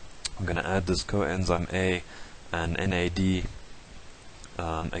 We're going to add this coenzyme A and NAD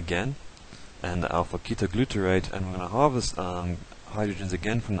again, and the alpha-ketoglutarate, and we're going to harvest hydrogens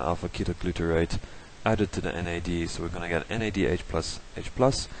again from the alpha-ketoglutarate added to the NAD, so we're going to get NADH+, H+,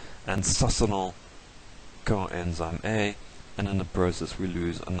 and succinyl coenzyme A, and in the process we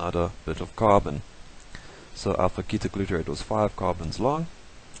lose another bit of carbon. So alpha-ketoglutarate was 5 carbons long.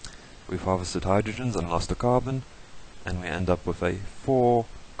 We've harvested hydrogens and lost a carbon, and we end up with a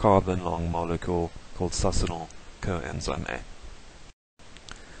 4-carbon long molecule called succinyl coenzyme A.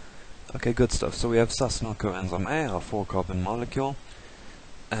 Okay, good stuff. So we have succinyl coenzyme A, our 4-carbon molecule,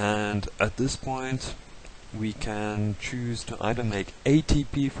 and at this point we can choose to either make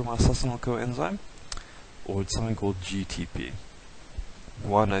ATP from our succinyl coenzyme or it's something called GTP,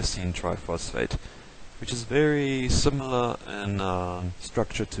 guanosine triphosphate, which is very similar in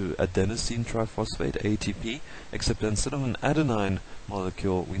structure to adenosine triphosphate, ATP, except that instead of an adenine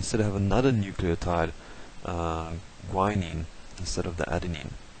molecule, we instead have another nucleotide, guanine, instead of the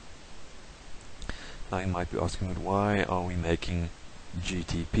adenine. Now you might be asking, but why are we making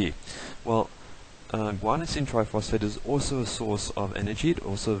GTP? Well, guanosine triphosphate is also a source of energy. It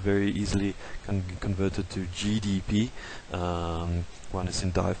also very easily can be converted to GDP,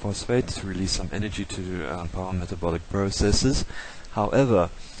 guanosine diphosphate, to release some energy to power metabolic processes. However,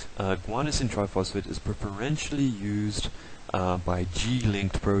 guanosine triphosphate is preferentially used by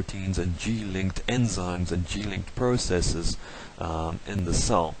G-linked proteins and G-linked enzymes and G-linked processes in the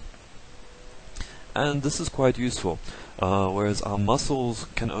cell. And this is quite useful. Whereas our muscles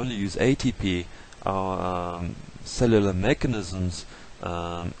can only use ATP, our cellular mechanisms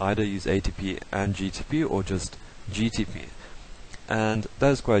either use ATP and GTP or just GTP. And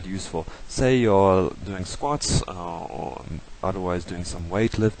that is quite useful. Say you're doing squats or otherwise doing some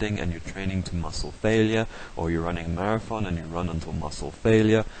weightlifting and you're training to muscle failure, or you're running a marathon and you run until muscle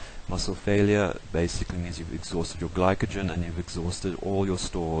failure. Muscle failure basically means you've exhausted your glycogen and you've exhausted all your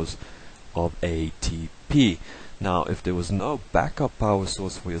stores of ATP. Now, if there was no backup power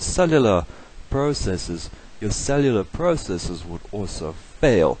source for your cellular processes would also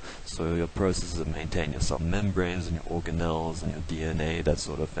fail. So your processes that maintain your cell membranes and your organelles and your DNA, that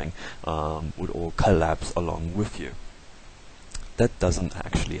sort of thing, would all collapse along with you. That doesn't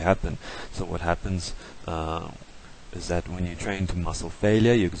actually happen. So what happens is that when you train to muscle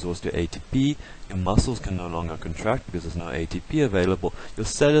failure, you exhaust your ATP, your muscles can no longer contract because there's no ATP available. Your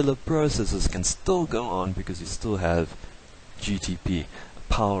cellular processes can still go on because you still have GTP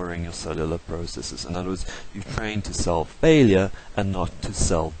powering your cellular processes. In other words, you train to cell failure and not to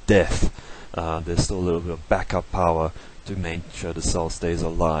cell death. There's still a little bit of backup power to make sure the cell stays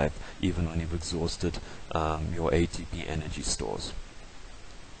alive even when you've exhausted your ATP energy stores.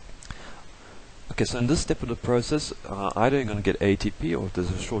 Okay, so in this step of the process, either you're going to get ATP, or if there's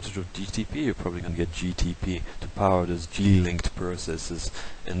a shortage of GTP, you're probably going to get GTP to power those G-linked processes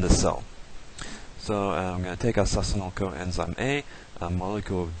in the cell. So I'm going to take our succinyl coenzyme A, a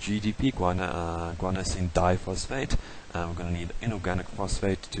molecule of GDP, guanosine diphosphate, and we're going to need inorganic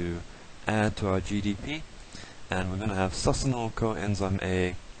phosphate to add to our GDP, and we're going to have succinyl coenzyme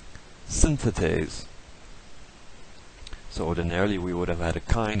A synthetase. So ordinarily we would have had a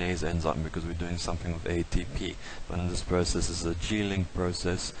kinase enzyme because we're doing something with ATP, but in this process this is a G-linked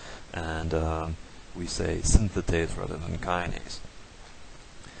process, and we say synthetase rather than kinase.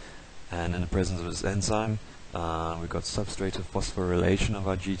 And in the presence of this enzyme, we've got substrative phosphorylation of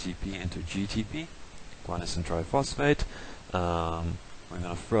our GTP into GTP, guanosine triphosphate. We're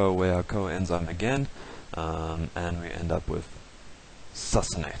going to throw away our coenzyme again, and we end up with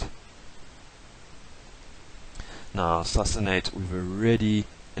succinate. Now, succinate we've already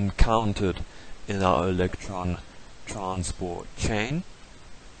encountered in our electron transport chain.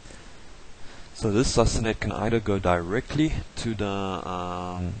 So this succinate can either go directly to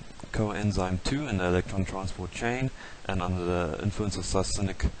the coenzyme 2 in the electron transport chain, and under the influence of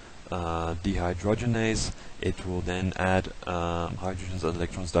succinic dehydrogenase, it will then add hydrogens and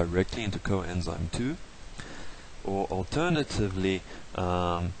electrons directly into coenzyme 2. Or alternatively,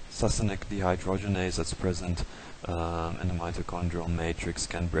 succinic dehydrogenase that's present in the mitochondrial matrix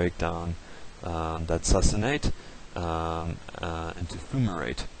can break down that succinate into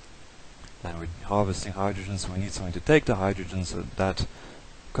fumarate. And we're harvesting hydrogens, so we need something to take the hydrogens, so that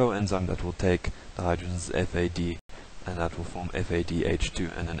coenzyme that will take the hydrogens is FAD, and that will form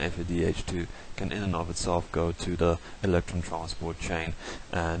FADH2, and then FADH2 can in and of itself go to the electron transport chain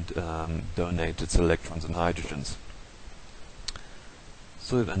and donate its electrons and hydrogens.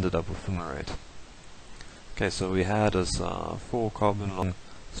 So we've ended up with fumarate. Okay, so we had this 4-carbon long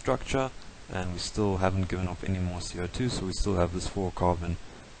structure, and we still haven't given off any more CO2, so we still have this 4-carbon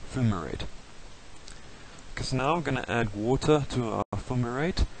fumarate. Okay, so now we're going to add water to our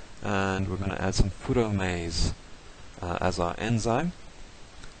fumarate, and we're going to add some furanase as our enzyme,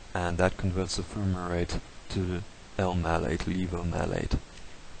 and that converts the fumarate to L-malate, levomalate.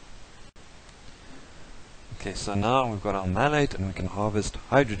 Okay, so now we've got our malate, and we can harvest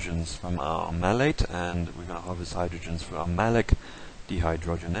hydrogens from our malate, and we're going to harvest hydrogens from our malic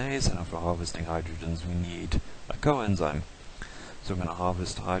dehydrogenase, and if we're harvesting hydrogens we need a coenzyme. So we're going to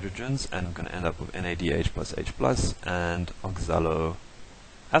harvest hydrogens, and we're going to end up with NADH plus H plus and oxaloacetate.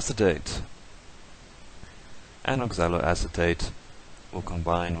 acetate. And oxaloacetate will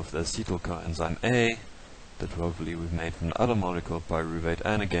combine with the acetyl coenzyme A that hopefully we've made from the other molecule, pyruvate,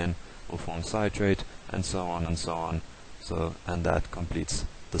 and again will form citrate, and so on and so on. And that completes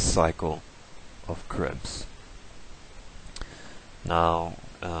the cycle of Krebs. Now,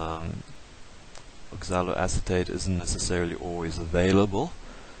 oxaloacetate isn't necessarily always available,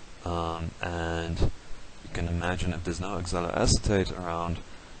 and you can imagine if there's no oxaloacetate around,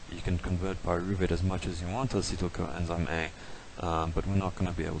 you can convert pyruvate as much as you want to acetyl coenzyme A, but we're not going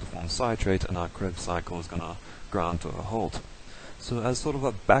to be able to form citrate, and our Krebs cycle is going to ground to a halt. So as sort of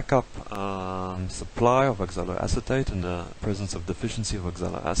a backup supply of oxaloacetate in the presence of deficiency of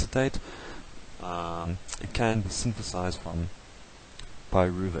oxaloacetate, it can be synthesized from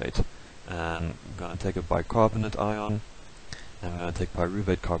pyruvate. And we're going to take a bicarbonate ion, and we're going to take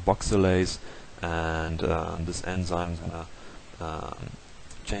pyruvate carboxylase, and this enzyme is going to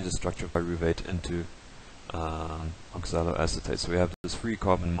change the structure of pyruvate into oxaloacetate. So we have this free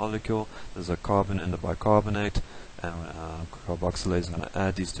carbon molecule, there's a carbon in the bicarbonate, and carboxylase is going to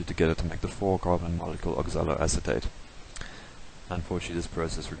add these two together to make the 4-carbon molecule oxaloacetate. Unfortunately, this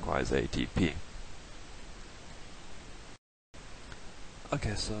process requires ATP.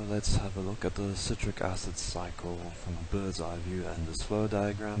 Okay, so let's have a look at the citric acid cycle from a bird's eye view and this flow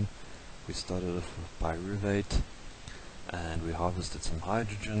diagram. We started off with pyruvate, and we harvested some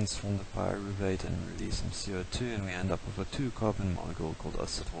hydrogens from the pyruvate and released some CO2, and we end up with a 2-carbon molecule called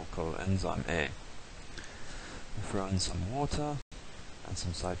acetyl coenzyme A. We throw in some water and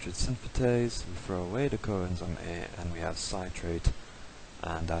some citrate synthetase, we throw away the coenzyme A, and we have citrate,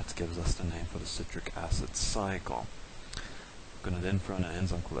 and that gives us the name for the citric acid cycle. We're going to then throw in an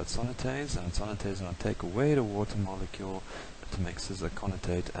enzyme called adsonitase, and adsonitase is going to take away the water molecule to make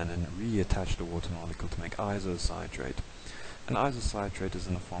cis-aconitase, and then reattach the water molecule to make isocitrate. And isocitrate is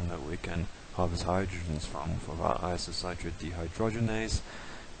in a form that we can harvest hydrogens from for our isocitrate dehydrogenase.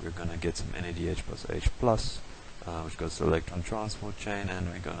 We're going to get some NADH plus H+, which goes to the electron transport chain, and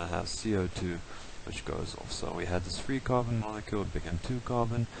we're going to have CO2, which goes off. So we had this 3-carbon molecule, it became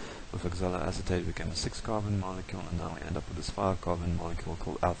 2-carbon. With oxaloacetate it became a 6-carbon molecule, and now we end up with this 5-carbon molecule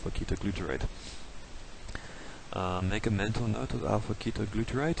called alpha-ketoglutarate. Make a mental note of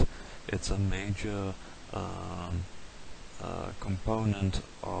alpha-ketoglutarate. It's a major component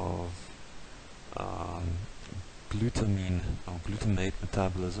of glutamine or glutamate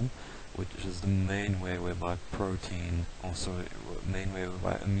metabolism, which is the main way whereby protein, also main way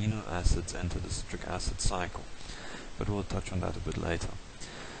whereby amino acids enter the citric acid cycle. But we'll touch on that a bit later.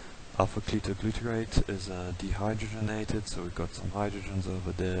 Alpha-ketoglutarate is dehydrogenated, so we've got some hydrogens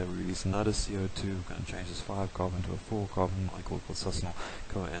over there. We release another CO2. We're going to change this 5-carbon to a 4-carbon molecule called succinyl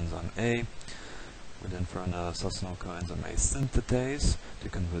coenzyme A. We then throw in a succinyl coenzyme A synthetase to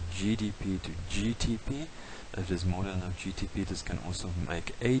convert GDP to GTP. If there's more than enough GTP, this can also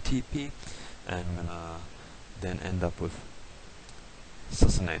make ATP, and we're going to then end up with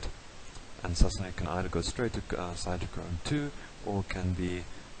succinate. And succinate can either go straight to cytochrome 2 or can be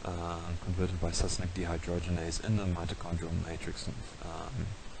converted by succinic dehydrogenase in the mitochondrial matrix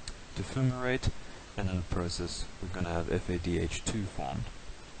to fumarate, and in the process we're going to have FADH2 formed.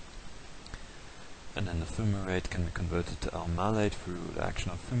 And then the fumarate can be converted to L-malate through the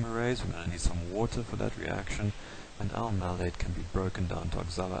action of fumarase. We're going to need some water for that reaction, and L-malate can be broken down to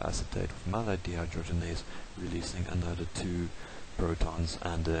oxaloacetate with malate dehydrogenase, releasing another 2 protons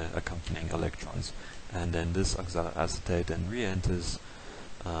and accompanying electrons. And then this oxaloacetate then re-enters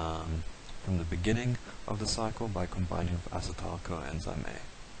from the beginning of the cycle by combining with acetyl coenzyme A.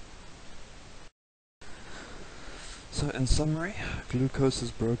 So in summary, glucose is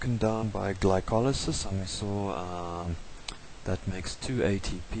broken down by glycolysis, and we saw that makes 2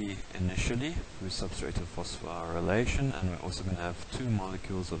 ATP initially through substrative phosphorylation, and we're also going to have 2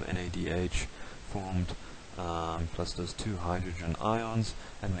 molecules of NADH formed plus those 2 hydrogen ions,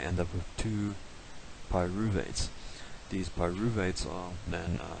 and we end up with 2 pyruvates. These pyruvates are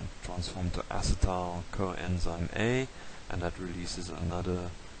then transformed to acetyl coenzyme A, and that releases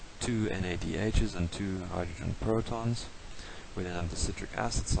another 2 NADHs and 2 hydrogen protons. We then have the citric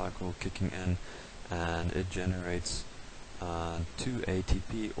acid cycle kicking in, and it generates 2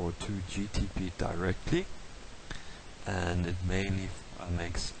 ATP or 2 GTP directly, and it mainly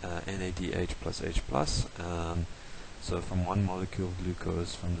makes NADH plus H+. So from one molecule of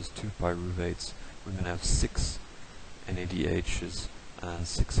glucose, from these 2 pyruvates, we're going to have 6 NADHs and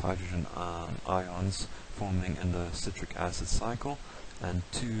 6 hydrogen ions forming in the citric acid cycle, and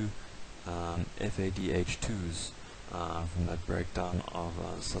 2 FADH2s from that breakdown of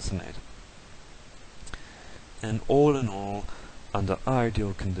succinate. And all in all, under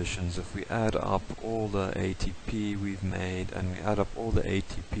ideal conditions, if we add up all the ATP we've made and we add up all the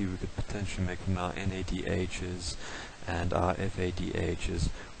ATP we could potentially make from our NADHs and our FADHs,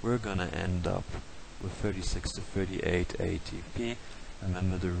 we're going to end up with 36 to 38 ATP.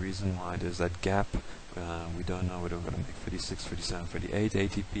 Remember, the reason why there's that gap, we don't know whether we're going to make 36, 37, 38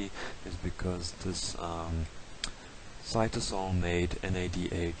 ATP, is because this cytosol made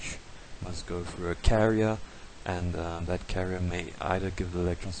NADH must go through a carrier, and that carrier may either give the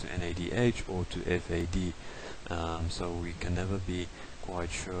electrons to NADH or to FAD. So we can never be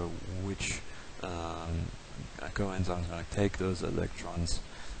quite sure which coenzyme is going to take those electrons.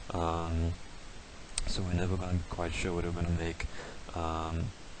 So we're never going to be quite sure whether we're going to make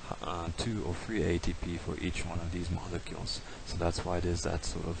 2 or 3 ATP for each one of these molecules. So that's why there's that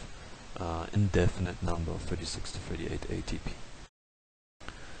sort of indefinite number of 36 to 38 ATP.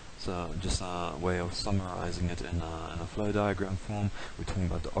 So just a way of summarizing it in a flow diagram form, we're talking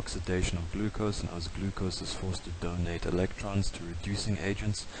about the oxidation of glucose, and as glucose is forced to donate electrons to reducing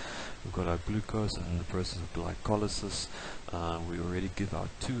agents, we've got our glucose, and in the process of glycolysis, we already give out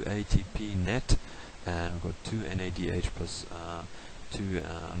 2 ATP net, and we've got 2 NADH plus 2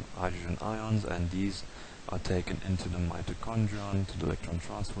 hydrogen ions, and these are taken into the mitochondrion, to the electron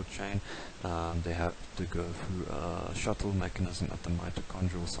transport chain. They have to go through a shuttle mechanism at the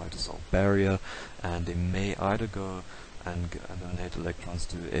mitochondrial cytosol barrier, and they may either go and donate electrons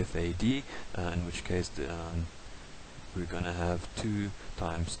to FAD, in which case we're going to have 2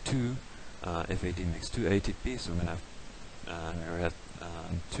 times 2. FAD makes 2 ATP, so we're going to have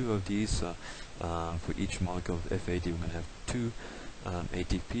 2 of these. So for each molecule of FAD, we're going to have 2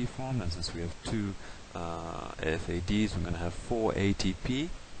 ATP formed, and since we have 2 FADs, we're going to have 4 ATP.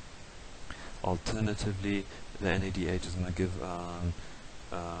 Alternatively, the NADH is going to give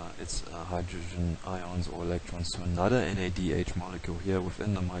its hydrogen ions or electrons to another NADH molecule here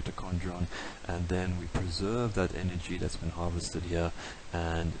within the mitochondrion, and then we preserve that energy that's been harvested here,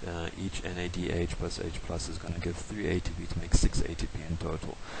 and each NADH plus H plus is going to give 3 ATP to make 6 ATP in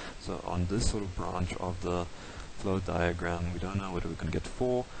total. So on this sort of branch of the flow diagram, we don't know whether we can get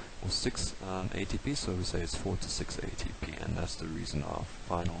 4 or 6 ATP, so we say it's 4 to 6 ATP, and that's the reason our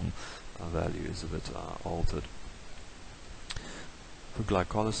final value is a bit altered. For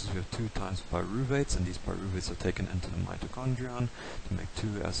glycolysis, we have 2 times pyruvates, and these pyruvates are taken into the mitochondrion to make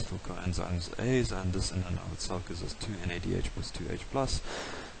 2 acetyl coenzymes A's, and this in and of itself gives us 2 NADH plus 2 H plus,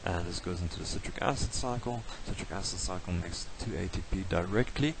 and this goes into the citric acid cycle. Citric acid cycle makes 2 ATP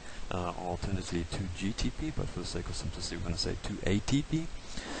directly, or alternatively 2 GTP, but for the sake of simplicity we're going to say 2 ATP.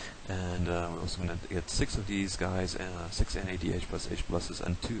 And we're also going to get 6 of these guys, 6 NADH plus H pluses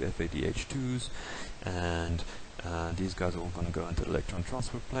and 2 FADH2s, and these guys are all going to go into the electron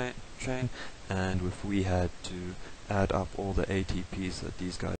transport chain, and if we had to add up all the ATPs that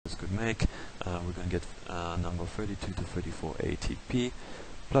these guys could make, we're going to get a number of 32 to 34 ATP,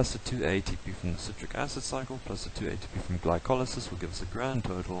 plus the 2 ATP from the citric acid cycle, plus the 2 ATP from glycolysis will give us a grand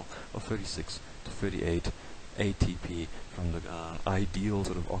total of 36 to 38 ATP from the ideal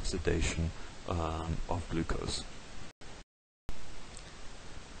sort of oxidation of glucose.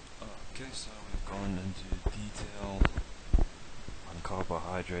 Okay, so we've gone into detail on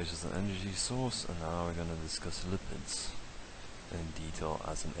carbohydrates as an energy source, and now we're going to discuss lipids in detail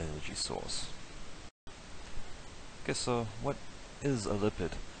as an energy source. Okay, so what is a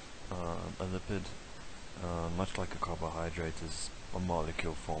lipid? A lipid, much like a carbohydrate, is a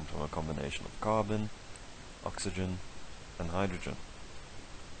molecule formed from a combination of carbon, oxygen, and hydrogen.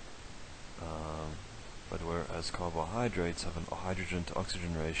 But whereas carbohydrates have a hydrogen to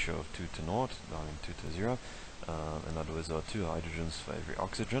oxygen ratio of 2 to 0, I mean 2 to 0, in other words there are 2 hydrogens for every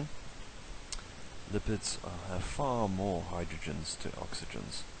oxygen, lipids have far more hydrogens to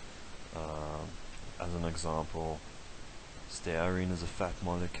oxygens. As an example, stearine is a fat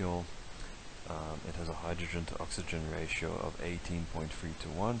molecule. It has a hydrogen to oxygen ratio of 18.3 to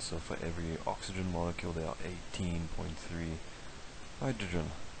 1, so for every oxygen molecule there are 18.3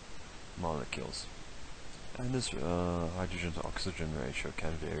 hydrogen molecules. And this hydrogen to oxygen ratio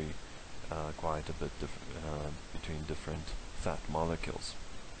can vary quite a bit between different fat molecules.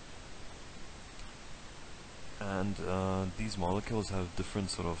 And these molecules have different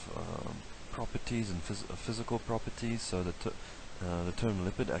sort of properties and physical properties, so the term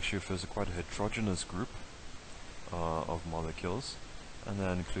lipid actually refers to quite a heterogeneous group of molecules, and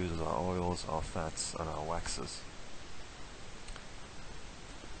that includes our oils, our fats, and our waxes.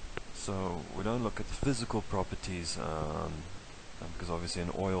 So we don't look at the physical properties, because obviously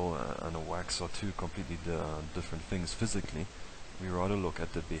an oil and a wax are 2 completely different things physically. We rather look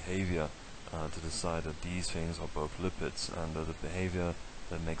at the behavior to decide that these things are both lipids, and the behavior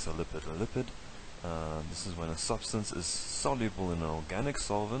that makes a lipid. This is when a substance is soluble in an organic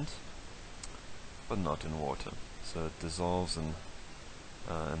solvent, but not in water. So it dissolves in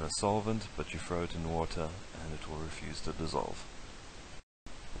a solvent, but you throw it in water and it will refuse to dissolve.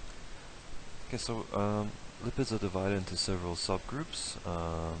 Okay, so lipids are divided into several subgroups.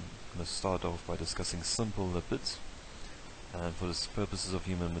 I'm going to start off by discussing simple lipids. And for the purposes of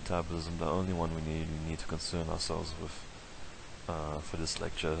human metabolism, the only one we need to concern ourselves with for this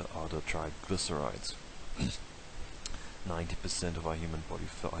lecture are the triglycerides. 90% of our human body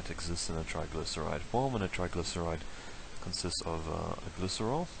fat exists in a triglyceride form, and a triglyceride consists of a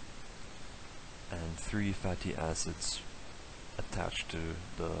glycerol and 3 fatty acids attached to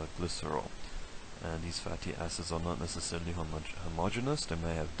the glycerol. And these fatty acids are not necessarily homogeneous. They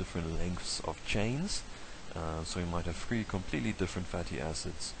may have different lengths of chains. So you might have 3 completely different fatty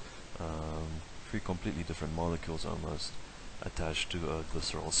acids, 3 completely different molecules almost, attached to a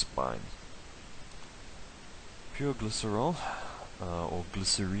glycerol spine. Pure glycerol, or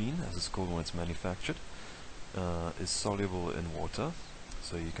glycerine as it's called when it's manufactured, is soluble in water.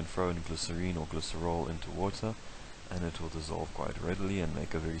 So you can throw in glycerine or glycerol into water and it will dissolve quite readily and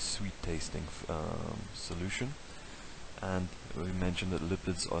make a very sweet tasting solution. And we mentioned that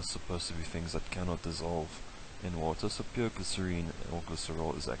lipids are supposed to be things that cannot dissolve in water, so pure glycerine or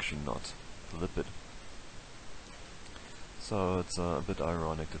glycerol is actually not a lipid. So it's a bit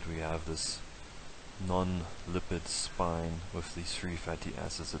ironic that we have this non-lipid spine with these 3 fatty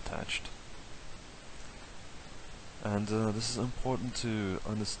acids attached. And this is important to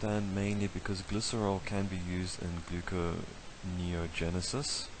understand mainly because glycerol can be used in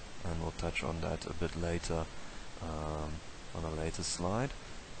gluconeogenesis, and we'll touch on that a bit later on a later slide.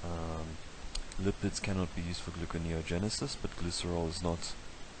 Lipids cannot be used for gluconeogenesis, but glycerol is not,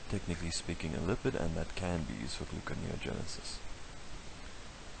 technically speaking, a lipid, and that can be used for gluconeogenesis.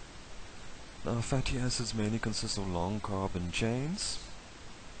 Now, fatty acids mainly consist of long carbon chains,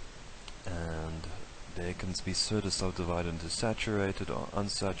 and they can be further subdivided into saturated or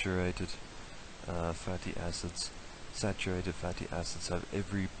unsaturated fatty acids. Saturated fatty acids have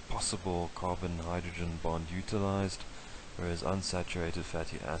every possible carbon-hydrogen bond utilized, whereas unsaturated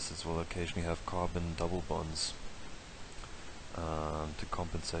fatty acids will occasionally have carbon double bonds to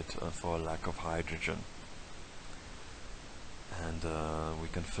compensate for a lack of hydrogen. And we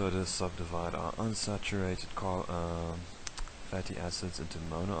can further subdivide our unsaturated fatty acids into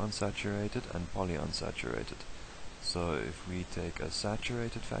monounsaturated and polyunsaturated. So if we take a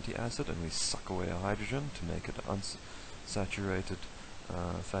saturated fatty acid and we suck away a hydrogen to make it unsaturated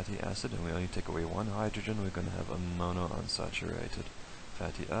fatty acid, and we only take away 1 hydrogen, we're going to have a monounsaturated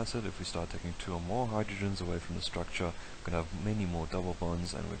fatty acid. If we start taking 2 or more hydrogens away from the structure, we're going to have many more double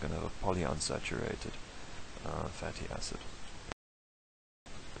bonds, and we're going to have a polyunsaturated fatty acid.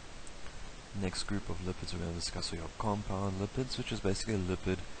 Next group of lipids we're going to discuss, we have compound lipids, which is basically a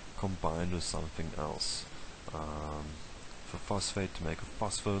lipid combined with something else. For phosphate to make a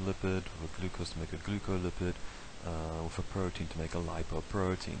phospholipid, with glucose to make a glucolipid, with a protein to make a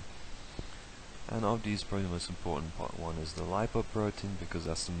lipoprotein. And of these, probably the most important one is the lipoprotein, because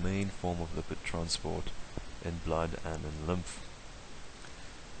that's the main form of lipid transport in blood and in lymph.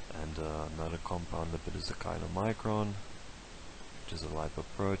 And another compound lipid is the chylomicron, which is a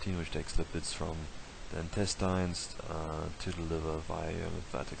lipoprotein which takes lipids from the intestines to the liver via your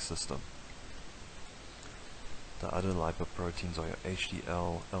lymphatic system. The other lipoproteins are your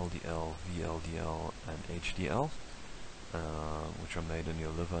HDL, LDL, VLDL, and HDL, which are made in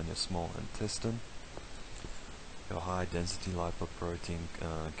your liver and your small intestine. Your high density lipoprotein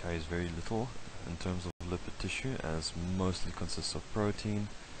carries very little in terms of lipid tissue, as mostly consists of protein,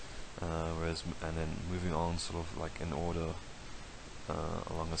 and then moving on sort of like in order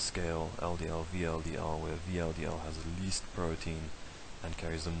along a scale, LDL, VLDL, where VLDL has the least protein and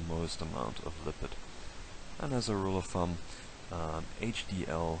carries the most amount of lipid. And as a rule of thumb,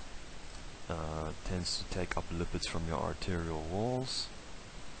 HDL tends to take up lipids from your arterial walls,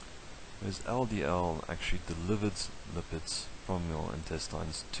 whereas LDL actually delivers lipids from your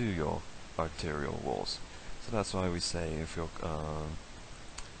intestines to your arterial walls. So that's why we say if your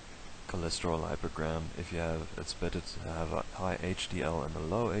cholesterol lipogram, it's better to have a high HDL and a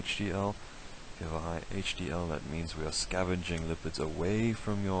low HDL. If you have a high HDL, that means we are scavenging lipids away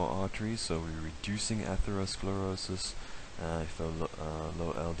from your arteries, so we're reducing atherosclerosis. If you have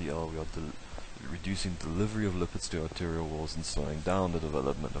low LDL, we are reducing delivery of lipids to arterial walls and slowing down the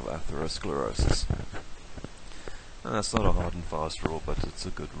development of atherosclerosis. And that's not a hard and fast rule, but it's a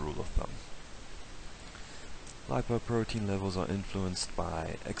good rule of thumb. Lipoprotein levels are influenced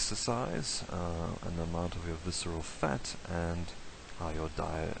by exercise and the amount of your visceral fat and how your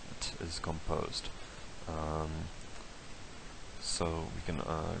diet is composed. So we can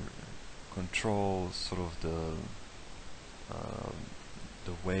control sort of the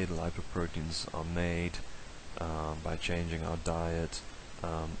way the lipoproteins are made by changing our diet.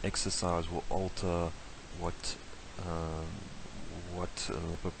 Exercise will alter what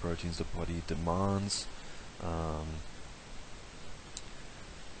lipoproteins the body demands,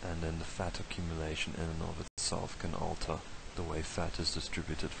 and then the fat accumulation in and of itself can alter the way fat is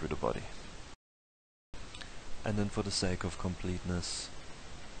distributed through the body. And then for the sake of completeness,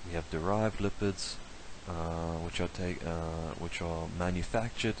 we have derived lipids, which are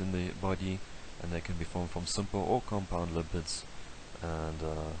manufactured in the body, and they can be formed from simple or compound lipids, and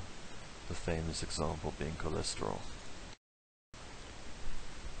the famous example being cholesterol.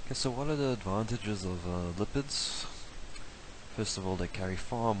 Okay, so what are the advantages of lipids? First of all, they carry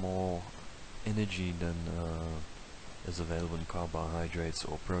far more energy than is available in carbohydrates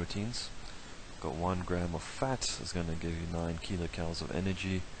or proteins. Got 1 gram of fat is going to give you 9 kilocalories of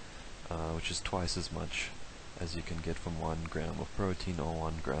energy, which is twice as much as you can get from 1 gram of protein or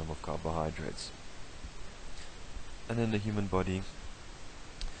 1 gram of carbohydrates. And in the human body,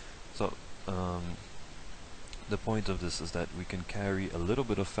 so the point of this is that we can carry a little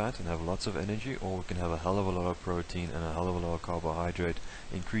bit of fat and have lots of energy, or we can have a hell of a lot of protein and a hell of a lot of carbohydrate,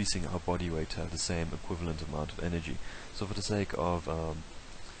 increasing our body weight to have the same equivalent amount of energy. So for the sake of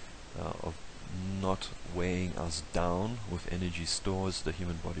not weighing us down with energy stores, the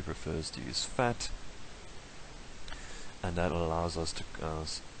human body prefers to use fat, and that allows us to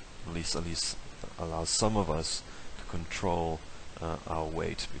at least allows some of us to control our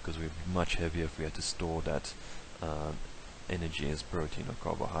weight, because we'd be much heavier if we had to store that energy as protein or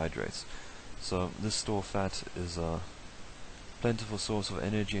carbohydrates. So this stored fat is a plentiful source of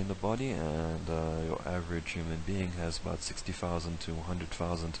energy in the body, and your average human being has about 60,000 to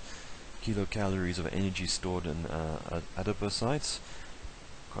 100,000 kilocalories of energy stored in adipocytes,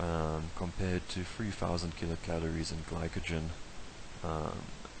 compared to 3,000 kilocalories in glycogen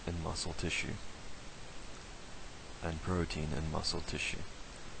in muscle tissue, and protein in muscle tissue.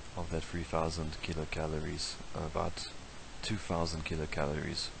 Of that 3,000 kilocalories, about 2,000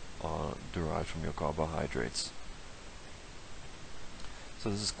 kilocalories are derived from your carbohydrates. So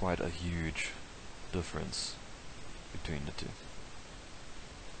this is quite a huge difference between the two.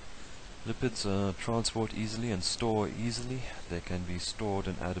 Lipids transport easily and store easily. They can be stored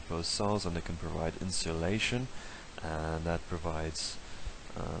in adipose cells, and they can provide insulation, and that prevents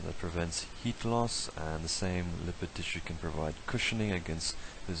heat loss, and the same lipid tissue can provide cushioning against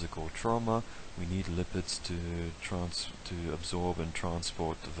physical trauma. We need lipids to absorb and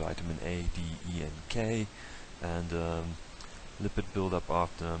transport vitamin A, D, E, and K, and lipid buildup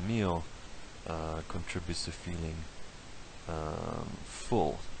after a meal contributes to feeling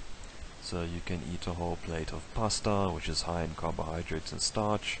full. So you can eat a whole plate of pasta, which is high in carbohydrates and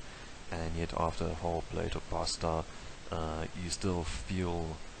starch, and yet after a whole plate of pasta you still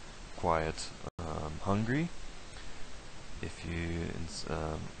feel quite hungry. If you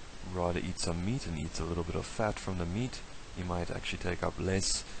rather eat some meat and eat a little bit of fat from the meat, you might actually take up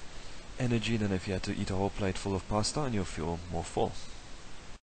less energy than if you had to eat a whole plate full of pasta, and you'll feel more full.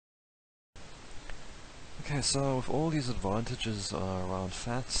 Okay, so with all these advantages around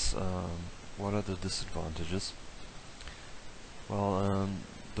fats, what are the disadvantages? Well,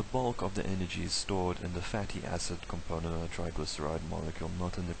 the bulk of the energy is stored in the fatty acid component of the triglyceride molecule,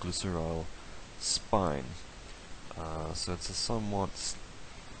 not in the glycerol spine. So it's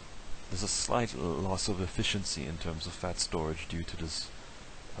there's a slight loss of efficiency in terms of fat storage due to this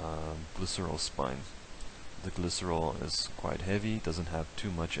glycerol spine. The glycerol is quite heavy, doesn't have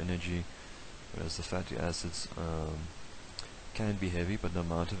too much energy, whereas the fatty acids can be heavy, but the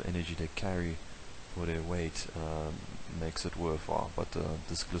amount of energy they carry for their weight makes it worthwhile, but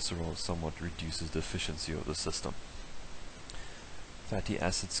this glycerol somewhat reduces the efficiency of the system. Fatty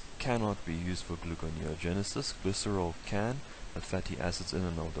acids cannot be used for gluconeogenesis. Glycerol can, but fatty acids in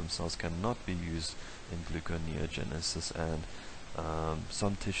and of themselves cannot be used in gluconeogenesis, and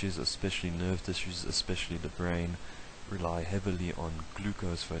some tissues, especially nerve tissues, especially the brain, rely heavily on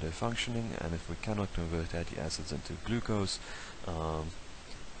glucose for their functioning, and if we cannot convert fatty acids into glucose,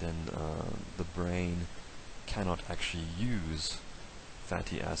 then the brain cannot actually use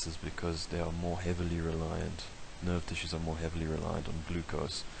fatty acids, because they are more heavily reliant, nerve tissues are more heavily reliant on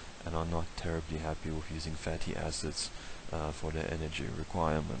glucose and are not terribly happy with using fatty acids for their energy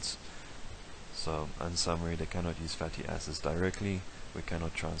requirements. So in summary, they cannot use fatty acids directly, we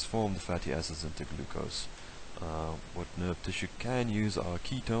cannot transform the fatty acids into glucose, what nerve tissue can use are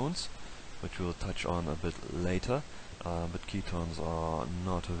ketones, which we'll touch on a bit later. But ketones are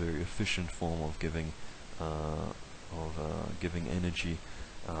not a very efficient form of giving energy.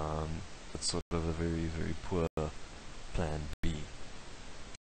 It's sort of a very, very poor plan